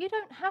 You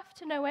don't have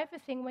to know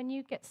everything when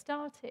you get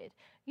started.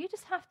 You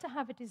just have to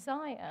have a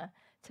desire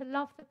to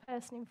love the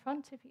person in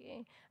front of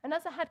you. And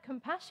as I had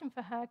compassion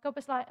for her, God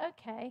was like,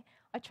 okay,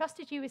 I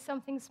trusted you with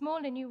something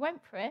small and you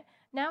went for it.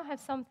 Now have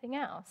something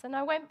else. And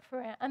I went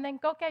for it. And then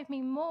God gave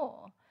me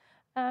more.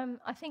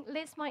 I think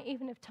Liz might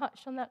even have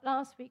touched on that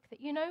last week, that,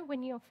 you know,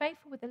 when you're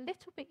faithful with the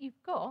little bit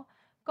you've got,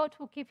 God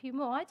will give you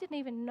more. I didn't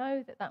even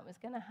know that that was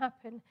going to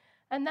happen.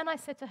 And then I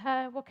said to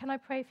her, well, can I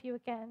pray for you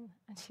again?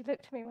 And she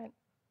looked at me and went,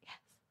 yes.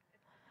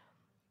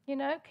 You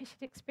know, because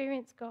she'd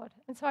experienced God.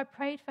 And so I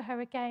prayed for her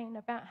again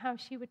about how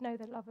she would know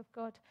the love of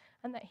God,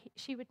 and that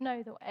she would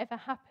know that whatever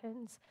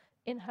happens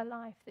in her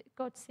life, that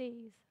God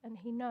sees and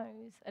he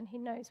knows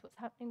what's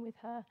happening with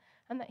her,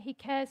 and that he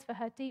cares for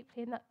her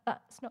deeply, and that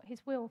that's not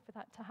his will for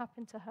that to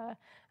happen to her.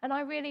 And I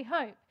really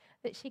hope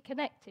that she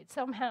connected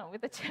somehow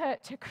with the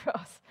church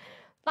across.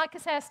 Like I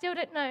say, I still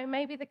don't know.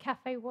 Maybe the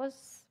cafe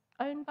was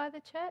owned by the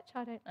church.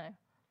 I don't know.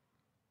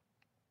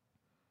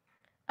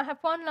 I have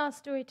one last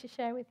story to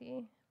share with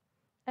you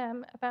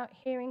about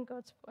hearing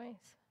God's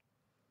voice.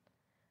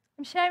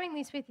 I'm sharing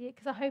these with you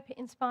because I hope it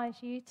inspires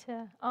you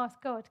to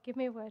ask God, give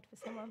me a word for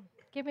someone.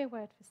 Give me a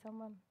word for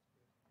someone.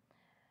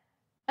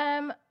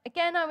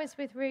 Again, I was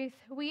with Ruth.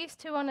 We used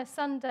to, on a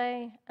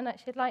Sunday, and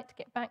actually I'd like to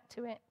get back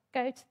to it,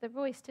 go to the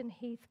Royston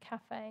Heath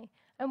Cafe.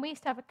 And we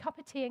used to have a cup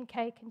of tea and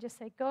cake and just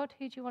say, God,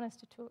 who do you want us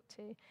to talk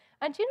to?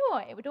 And do you know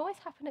what? It would always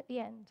happen at the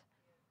end.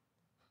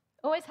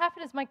 Always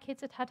happen as my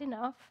kids had had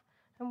enough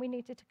and we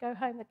needed to go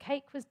home. The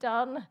cake was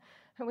done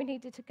and we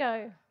needed to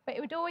go. But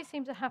it would always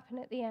seem to happen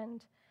at the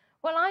end.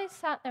 Well, I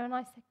sat there and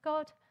I said,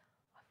 God,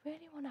 I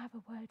really want to have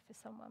a word for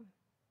someone.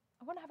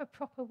 I want to have a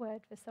proper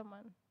word for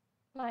someone.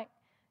 Like,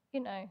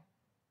 you know,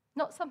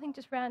 not something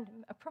just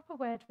random, a proper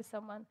word for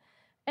someone.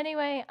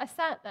 Anyway, I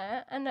sat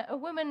there, and a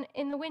woman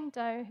in the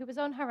window who was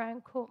on her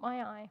own caught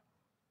my eye.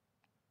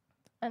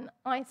 And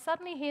I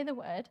suddenly hear the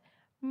word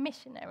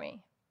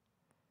missionary.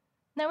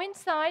 Now,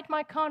 inside,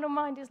 my carnal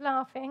mind is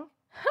laughing.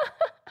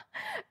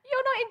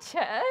 You're not in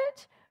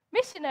church?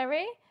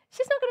 Missionary?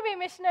 She's not going to be a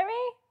missionary.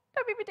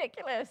 Don't be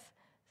ridiculous.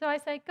 So I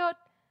say, God,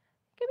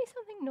 give me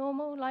something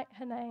normal like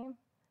her name.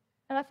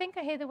 And I think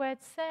I hear the word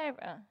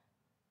Sarah.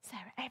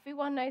 Sarah.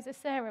 Everyone knows a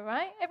Sarah,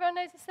 right? Everyone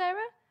knows a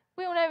Sarah?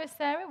 We all know a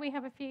Sarah. We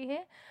have a few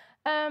here.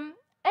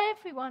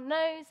 Everyone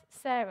knows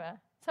Sarah.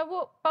 So I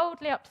walk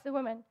boldly up to the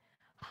woman.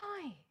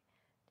 Hi,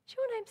 is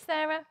your name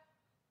Sarah?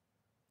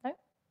 No.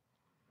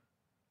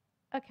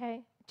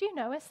 Okay. Do you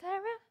know a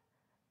Sarah?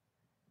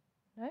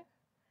 No.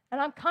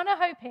 And I'm kind of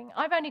hoping,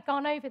 I've only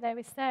gone over there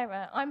with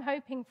Sarah, I'm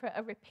hoping for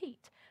a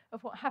repeat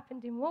of what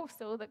happened in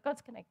Warsaw, that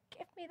God's going to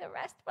give me the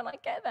rest when I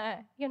get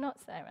there. You're not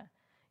Sarah.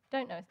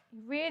 Don't know.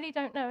 You really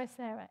don't know a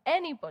Sarah.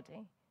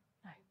 Anybody?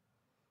 No.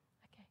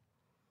 Okay.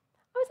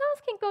 I was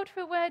asking God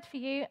for a word for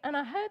you, and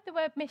I heard the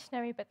word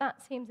missionary, but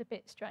that seems a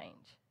bit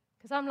strange.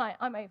 Because I'm like,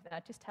 I'm over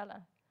there, just tell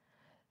her.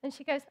 And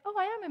she goes, oh,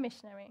 I am a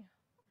missionary.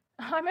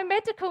 I'm a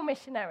medical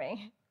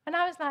missionary. And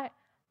I was like,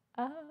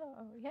 oh,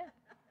 yeah.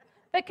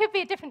 There could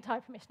be a different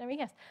type of missionary,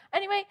 yes.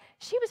 Anyway,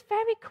 she was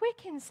very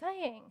quick in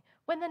saying,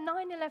 when the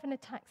 9/11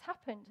 attacks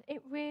happened,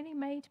 it really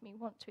made me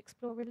want to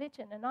explore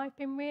religion. And I've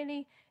been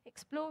really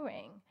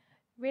exploring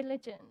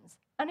religions.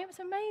 And it was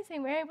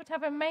amazing. We were able to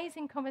have an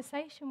amazing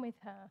conversation with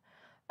her.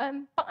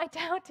 But I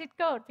doubted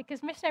God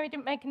because missionary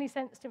didn't make any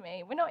sense to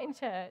me. We're not in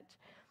church.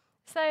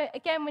 So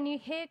again, when you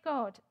hear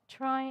God,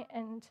 try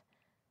and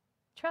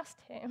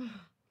trust him.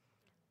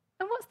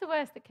 And what's the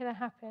worst that could have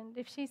happened?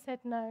 If she said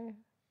no,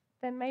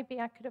 then maybe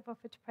I could have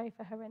offered to pray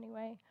for her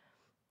anyway.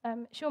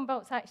 Sean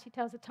Boltz actually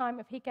tells a time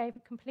of he gave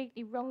a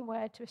completely wrong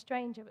word to a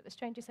stranger, but the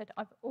stranger said,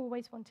 I've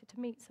always wanted to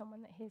meet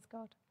someone that hears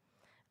God.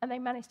 And they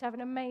managed to have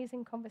an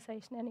amazing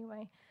conversation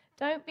anyway.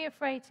 Don't be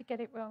afraid to get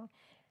it wrong.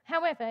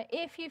 However,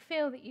 if you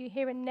feel that you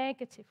hear a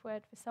negative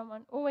word for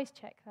someone, always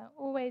check that.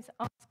 Always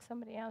ask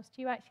somebody else,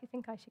 do you actually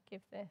think I should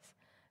give this?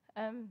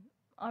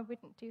 I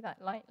wouldn't do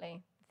that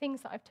lightly.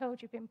 Things that I've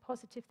told you have been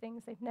positive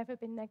things. They've never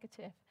been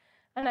negative.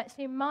 And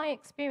actually, in my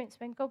experience,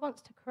 when God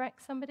wants to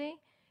correct somebody,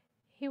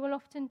 he will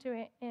often do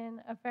it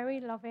in a very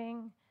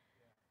loving,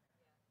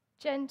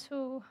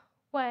 gentle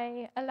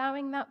way,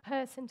 allowing that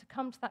person to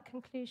come to that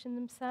conclusion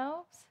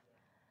themselves.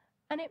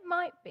 And it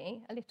might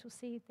be a little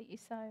seed that you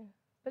sow,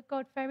 but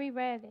God very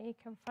rarely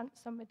confronts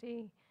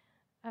somebody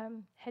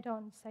head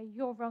on, say,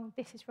 you're wrong,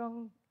 this is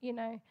wrong, you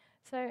know.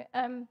 So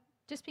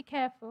just be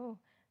careful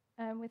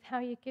with how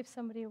you give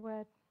somebody a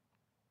word.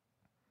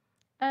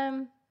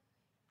 Have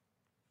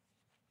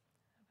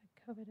I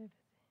covered everything?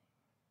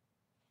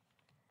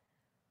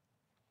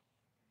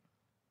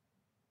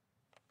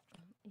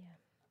 Yeah.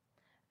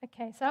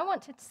 Okay, so I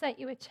wanted to set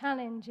you a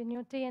challenge in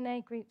your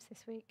DNA groups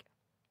this week.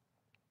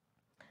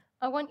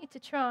 I want you to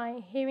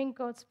try hearing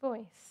God's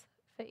voice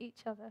for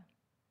each other.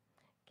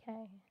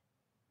 Okay.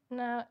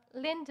 Now,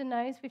 Linda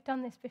knows we've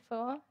done this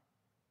before.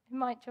 It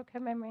might jog her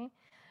memory.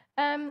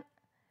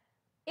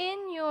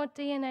 In your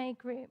DNA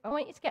group, I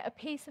want you to get a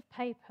piece of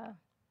paper.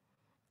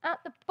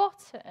 At the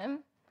bottom,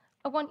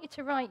 I want you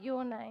to write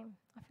your name.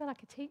 I feel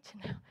like a teacher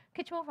now.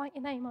 Could you all write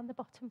your name on the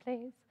bottom,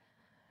 please?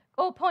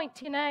 All point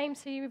to your name,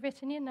 so you've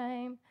written your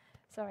name.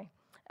 Sorry.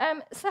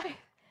 Write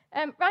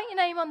your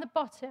name on the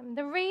bottom.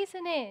 The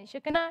reason is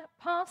you're going to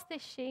pass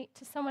this sheet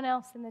to someone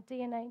else in the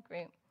DNA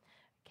group.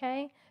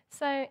 Okay?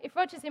 So if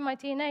Roger's in my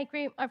DNA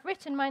group, I've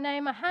written my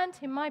name, I hand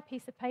him my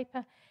piece of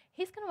paper.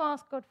 He's going to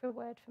ask God for a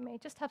word for me.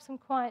 Just have some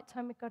quiet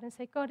time with God and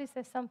say, God, is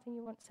there something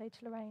you want to say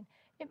to Lorraine?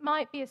 It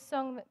might be a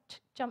song that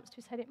jumps to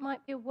his head. It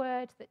might be a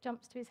word that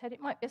jumps to his head.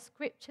 It might be a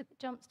scripture that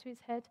jumps to his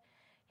head.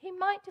 He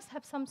might just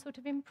have some sort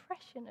of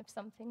impression of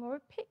something or a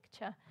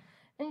picture.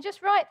 And you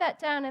just write that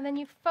down and then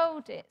you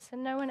fold it so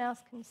no one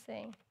else can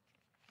see.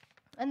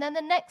 And then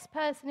the next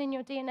person in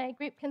your DNA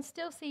group can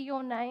still see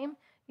your name.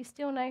 You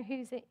still know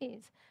whose it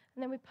is.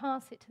 And then we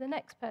pass it to the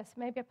next person.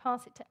 Maybe I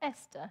pass it to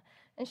Esther.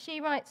 And she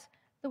writes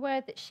the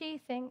word that she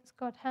thinks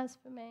God has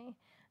for me.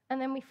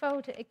 And then we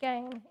fold it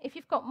again. If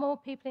you've got more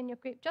people in your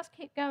group, just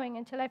keep going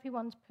until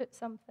everyone's put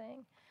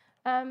something.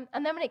 And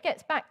then when it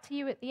gets back to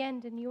you at the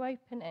end and you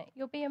open it,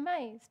 you'll be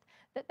amazed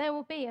that there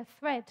will be a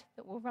thread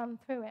that will run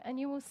through it. And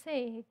you will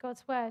see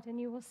God's word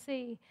and you will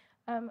see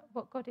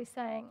what God is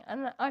saying.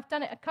 And I've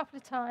done it a couple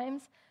of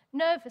times,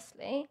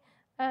 nervously,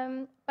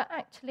 but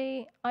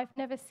actually I've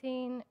never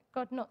seen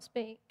God not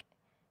speak.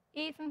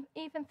 Even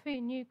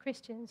through new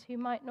Christians who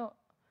might not,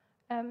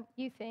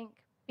 you think,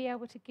 be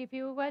able to give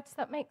you a word. Does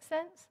that make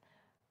sense?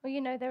 Well,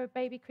 you know, they're a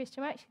baby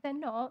Christian. Actually, they're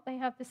not. They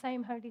have the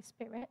same Holy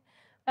Spirit.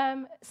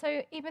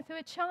 So even through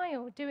a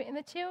child, do it in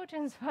the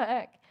children's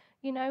work.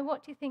 You know,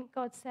 what do you think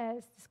God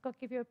says? Does God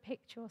give you a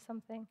picture or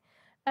something?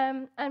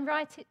 And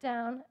write it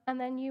down, and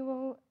then you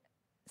will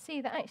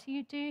see that actually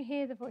you do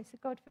hear the voice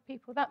of God for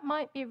people. That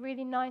might be a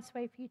really nice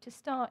way for you to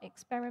start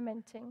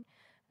experimenting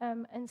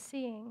and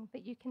seeing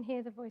that you can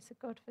hear the voice of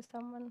God for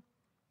someone.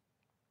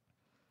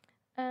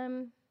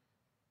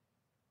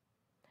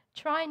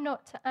 Try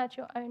not to add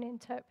your own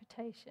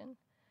interpretation.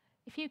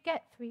 If you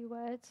get 3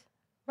 words,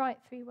 write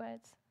 3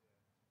 words.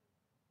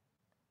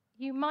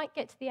 You might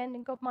get to the end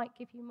and God might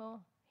give you more.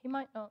 He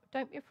might not.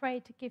 Don't be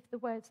afraid to give the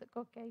words that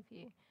God gave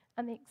you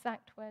and the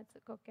exact words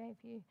that God gave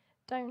you.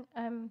 Don't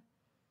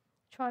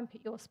try and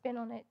put your spin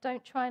on it.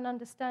 Don't try and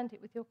understand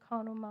it with your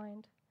carnal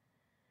mind.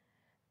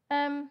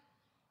 I've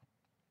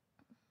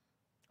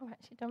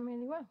actually done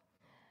really well.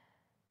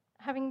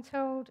 Having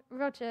told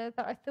Roger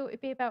that I thought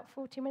it'd be about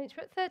 40 minutes,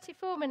 we're at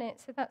 34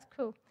 minutes, so that's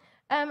cool.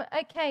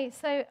 Okay,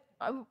 so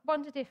I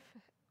wondered if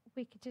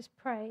we could just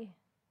pray.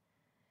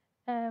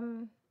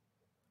 And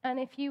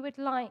if you would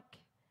like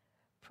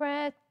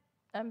prayer,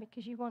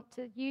 because you want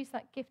to use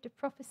that gift of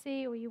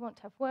prophecy, or you want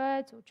to have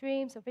words or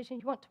dreams or vision,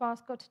 you want to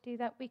ask God to do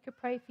that, we could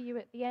pray for you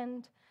at the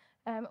end.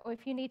 Or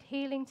if you need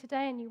healing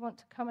today and you want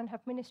to come and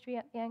have ministry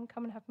at the end,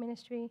 come and have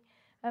ministry,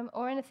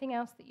 or anything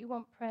else that you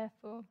want prayer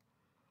for.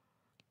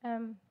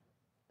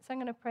 So I'm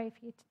going to pray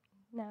for you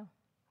now.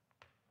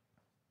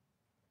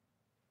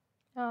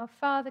 Oh,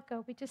 Father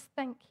God, we just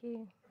thank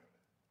you.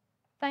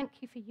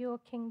 Thank you for your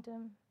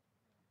kingdom.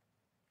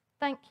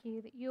 Thank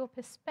you that your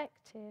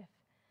perspective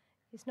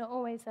is not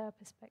always our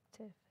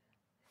perspective.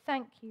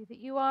 Thank you that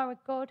you are a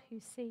God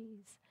who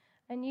sees,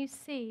 and you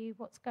see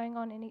what's going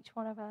on in each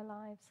one of our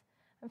lives.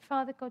 And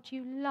Father God,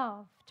 you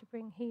love to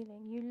bring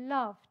healing, you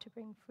love to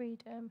bring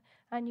freedom,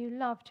 and you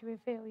love to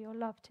reveal your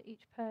love to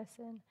each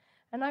person.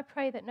 And I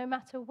pray that no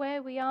matter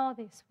where we are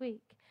this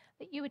week,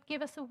 that you would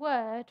give us a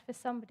word for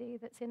somebody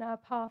that's in our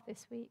path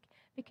this week,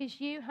 because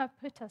you have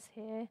put us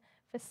here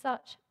for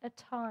such a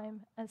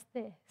time as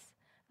this.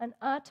 And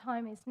our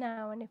time is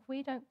now, and if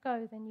we don't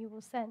go, then you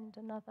will send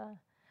another.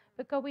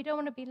 But God, we don't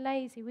want to be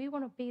lazy. We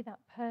want to be that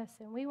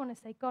person. We want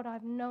to say, God, I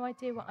have no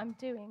idea what I'm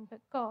doing, but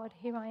God,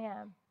 here I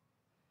am.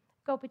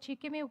 God, would you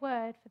give me a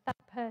word for that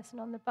person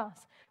on the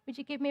bus? Would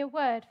you give me a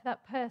word for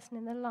that person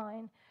in the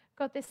line?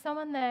 God, there's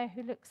someone there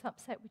who looks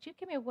upset. Would you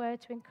give me a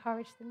word to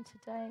encourage them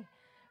today?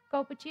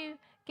 God, would you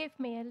give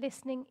me a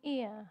listening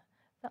ear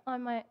that I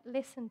might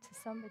listen to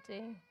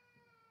somebody?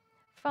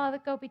 Father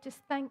God, we just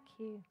thank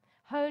you.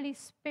 Holy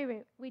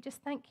Spirit, we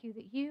just thank you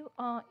that you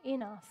are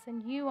in us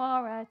and you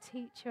are our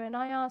teacher. And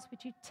I ask,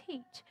 would you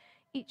teach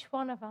each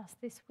one of us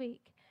this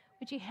week?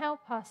 Would you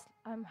help us,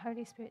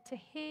 Holy Spirit, to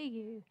hear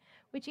you?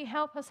 Would you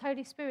help us,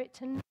 Holy Spirit,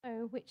 to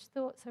know which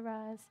thoughts are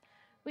ours?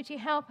 Would you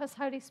help us,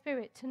 Holy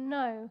Spirit, to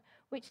know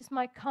which is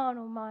my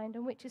carnal mind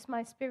and which is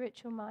my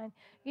spiritual mind?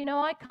 You know,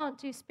 I can't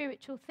do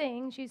spiritual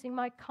things using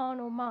my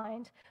carnal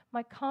mind.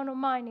 My carnal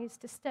mind needs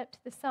to step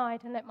to the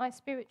side and let my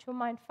spiritual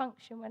mind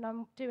function when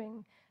I'm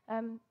doing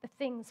the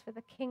things for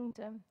the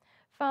kingdom.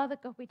 Father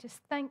God, we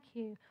just thank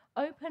you.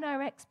 Open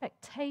our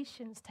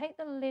expectations. Take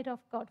the lid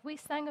off, God. We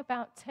sang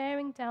about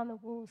tearing down the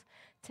walls.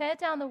 Tear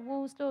down the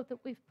walls, Lord, that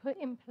we've put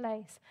in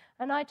place.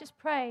 And I just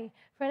pray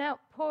for an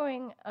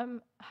outpouring,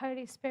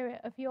 Holy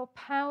Spirit, of your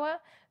power,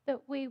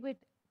 that we would,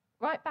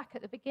 right back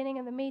at the beginning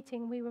of the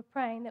meeting, we were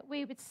praying that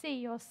we would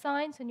see your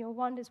signs and your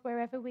wonders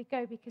wherever we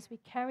go, because we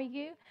carry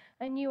you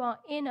and you are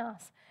in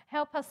us.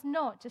 Help us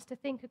not just to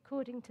think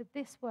according to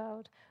this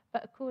world,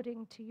 but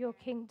according to your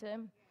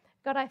kingdom.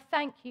 God, I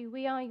thank you.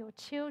 We are your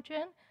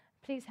children.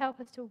 Please help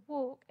us to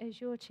walk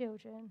as your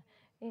children.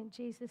 In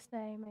Jesus'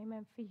 name,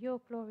 amen. For your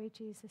glory,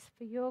 Jesus,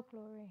 for your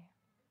glory.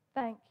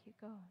 Thank you,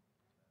 God.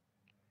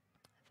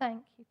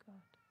 Thank you, God.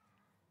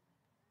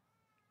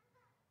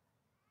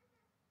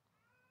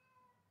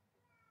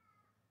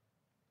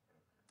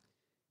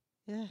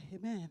 Yeah,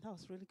 amen. That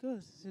was really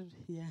good.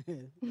 Yeah,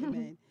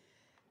 amen.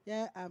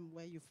 Yeah,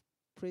 where you've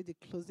prayed the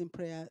closing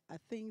prayer, I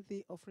think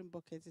the offering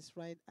bucket is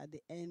right at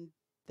the end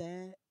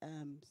there.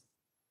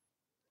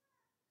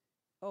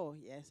 Oh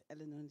yes,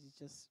 Eleanor is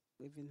just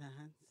waving her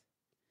hands.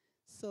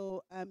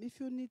 So if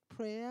you need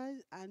prayer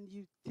and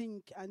you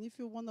think, and if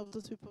you're one of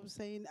those people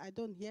saying, I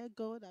don't hear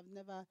God, I've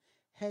never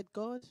heard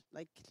God,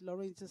 like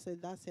Lorraine just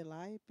said, that's a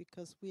lie,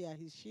 because we are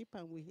his sheep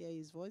and we hear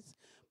his voice.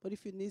 But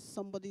if you need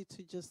somebody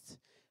to just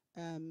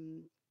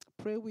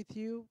pray with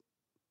you,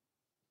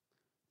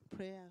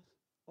 prayer,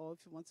 or if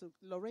you want to,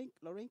 Lorraine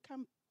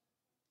can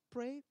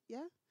pray,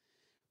 yeah?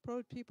 Pray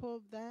with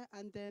people there,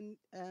 and then,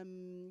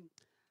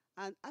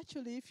 and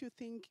actually, if you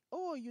think,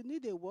 oh, you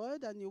need a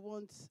word and you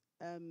want,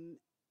 um,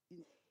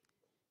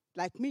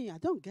 like me, I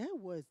don't get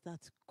words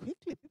that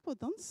quickly. People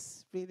don't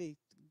really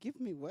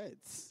give me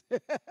words.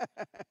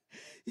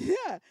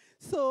 Yeah.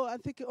 So I'm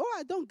thinking, oh,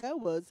 I don't get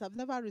words. I've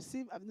never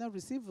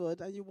received word,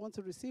 and you want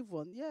to receive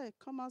one. Yeah,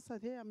 come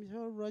outside here. I'm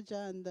sure Roger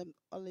and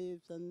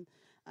Olives and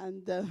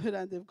and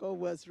they've got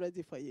words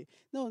ready for you.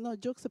 No, no,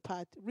 jokes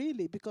apart,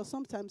 really, because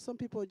sometimes some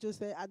people just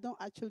say, I don't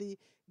actually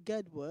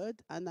get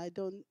word and I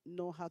don't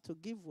know how to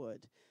give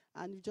word.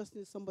 And you just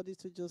need somebody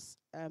to just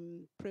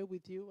pray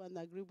with you and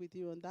agree with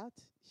you on that.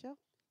 Sure.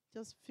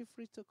 Just feel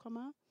free to come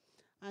out.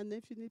 And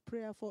if you need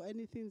prayer for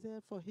anything there,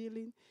 for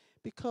healing,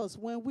 because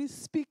when we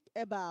speak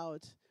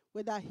about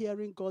whether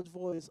hearing God's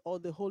voice or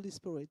the Holy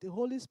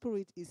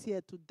Spirit is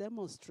here to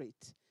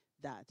demonstrate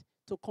that,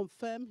 to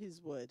confirm his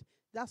word.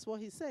 That's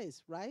what he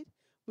says, right?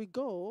 We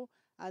go,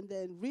 and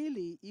then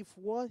really, if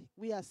what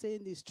we are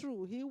saying is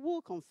true, he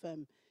will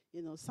confirm.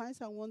 You know, signs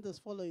and wonders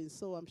following.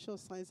 So I'm sure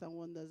signs and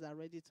wonders are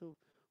ready to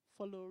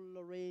follow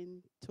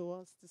Lorraine to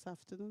us this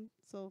afternoon.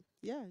 So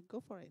yeah, go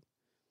for it.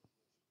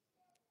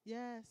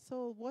 Yeah,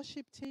 so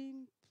worship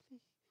team,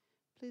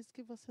 please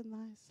give us a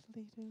nice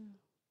little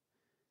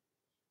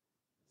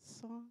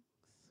songs,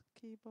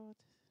 keyboard.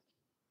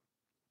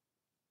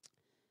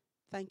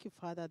 Thank you,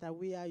 Father, that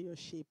we are your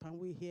sheep and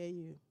we hear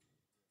you.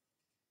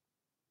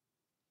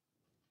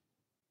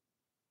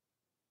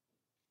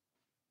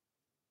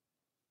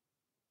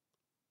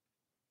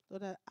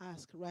 Lord, I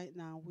ask right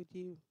now, would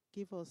you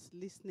give us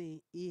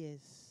listening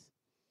ears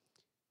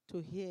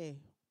to hear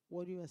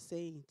what you are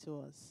saying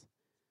to us?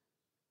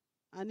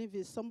 And if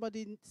it's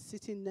somebody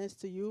sitting next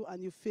to you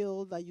and you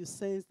feel that you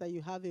sense that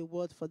you have a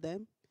word for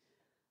them,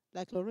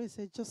 like Lorraine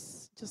said,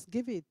 just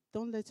give it.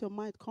 Don't let your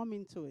mind come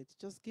into it.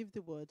 Just give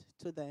the word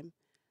to them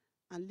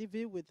and leave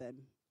it with them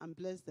and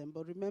bless them.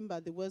 But remember,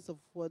 the words of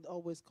word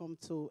always come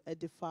to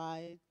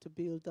edify, to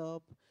build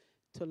up,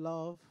 to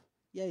love.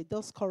 Yeah, it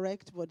does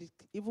correct, but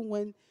even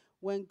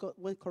when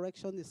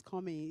correction is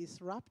coming,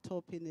 it's wrapped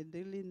up in a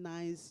really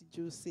nice,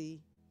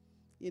 juicy,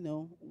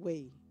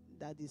 way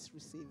that is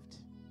received.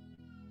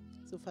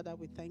 So, Father,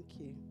 we thank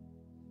you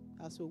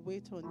as we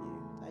wait on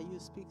you, that you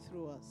speak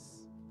through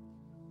us.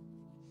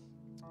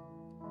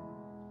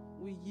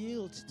 We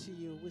yield to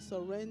you. We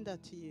surrender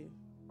to you.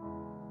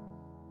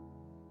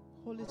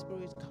 Holy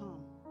Spirit,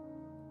 come.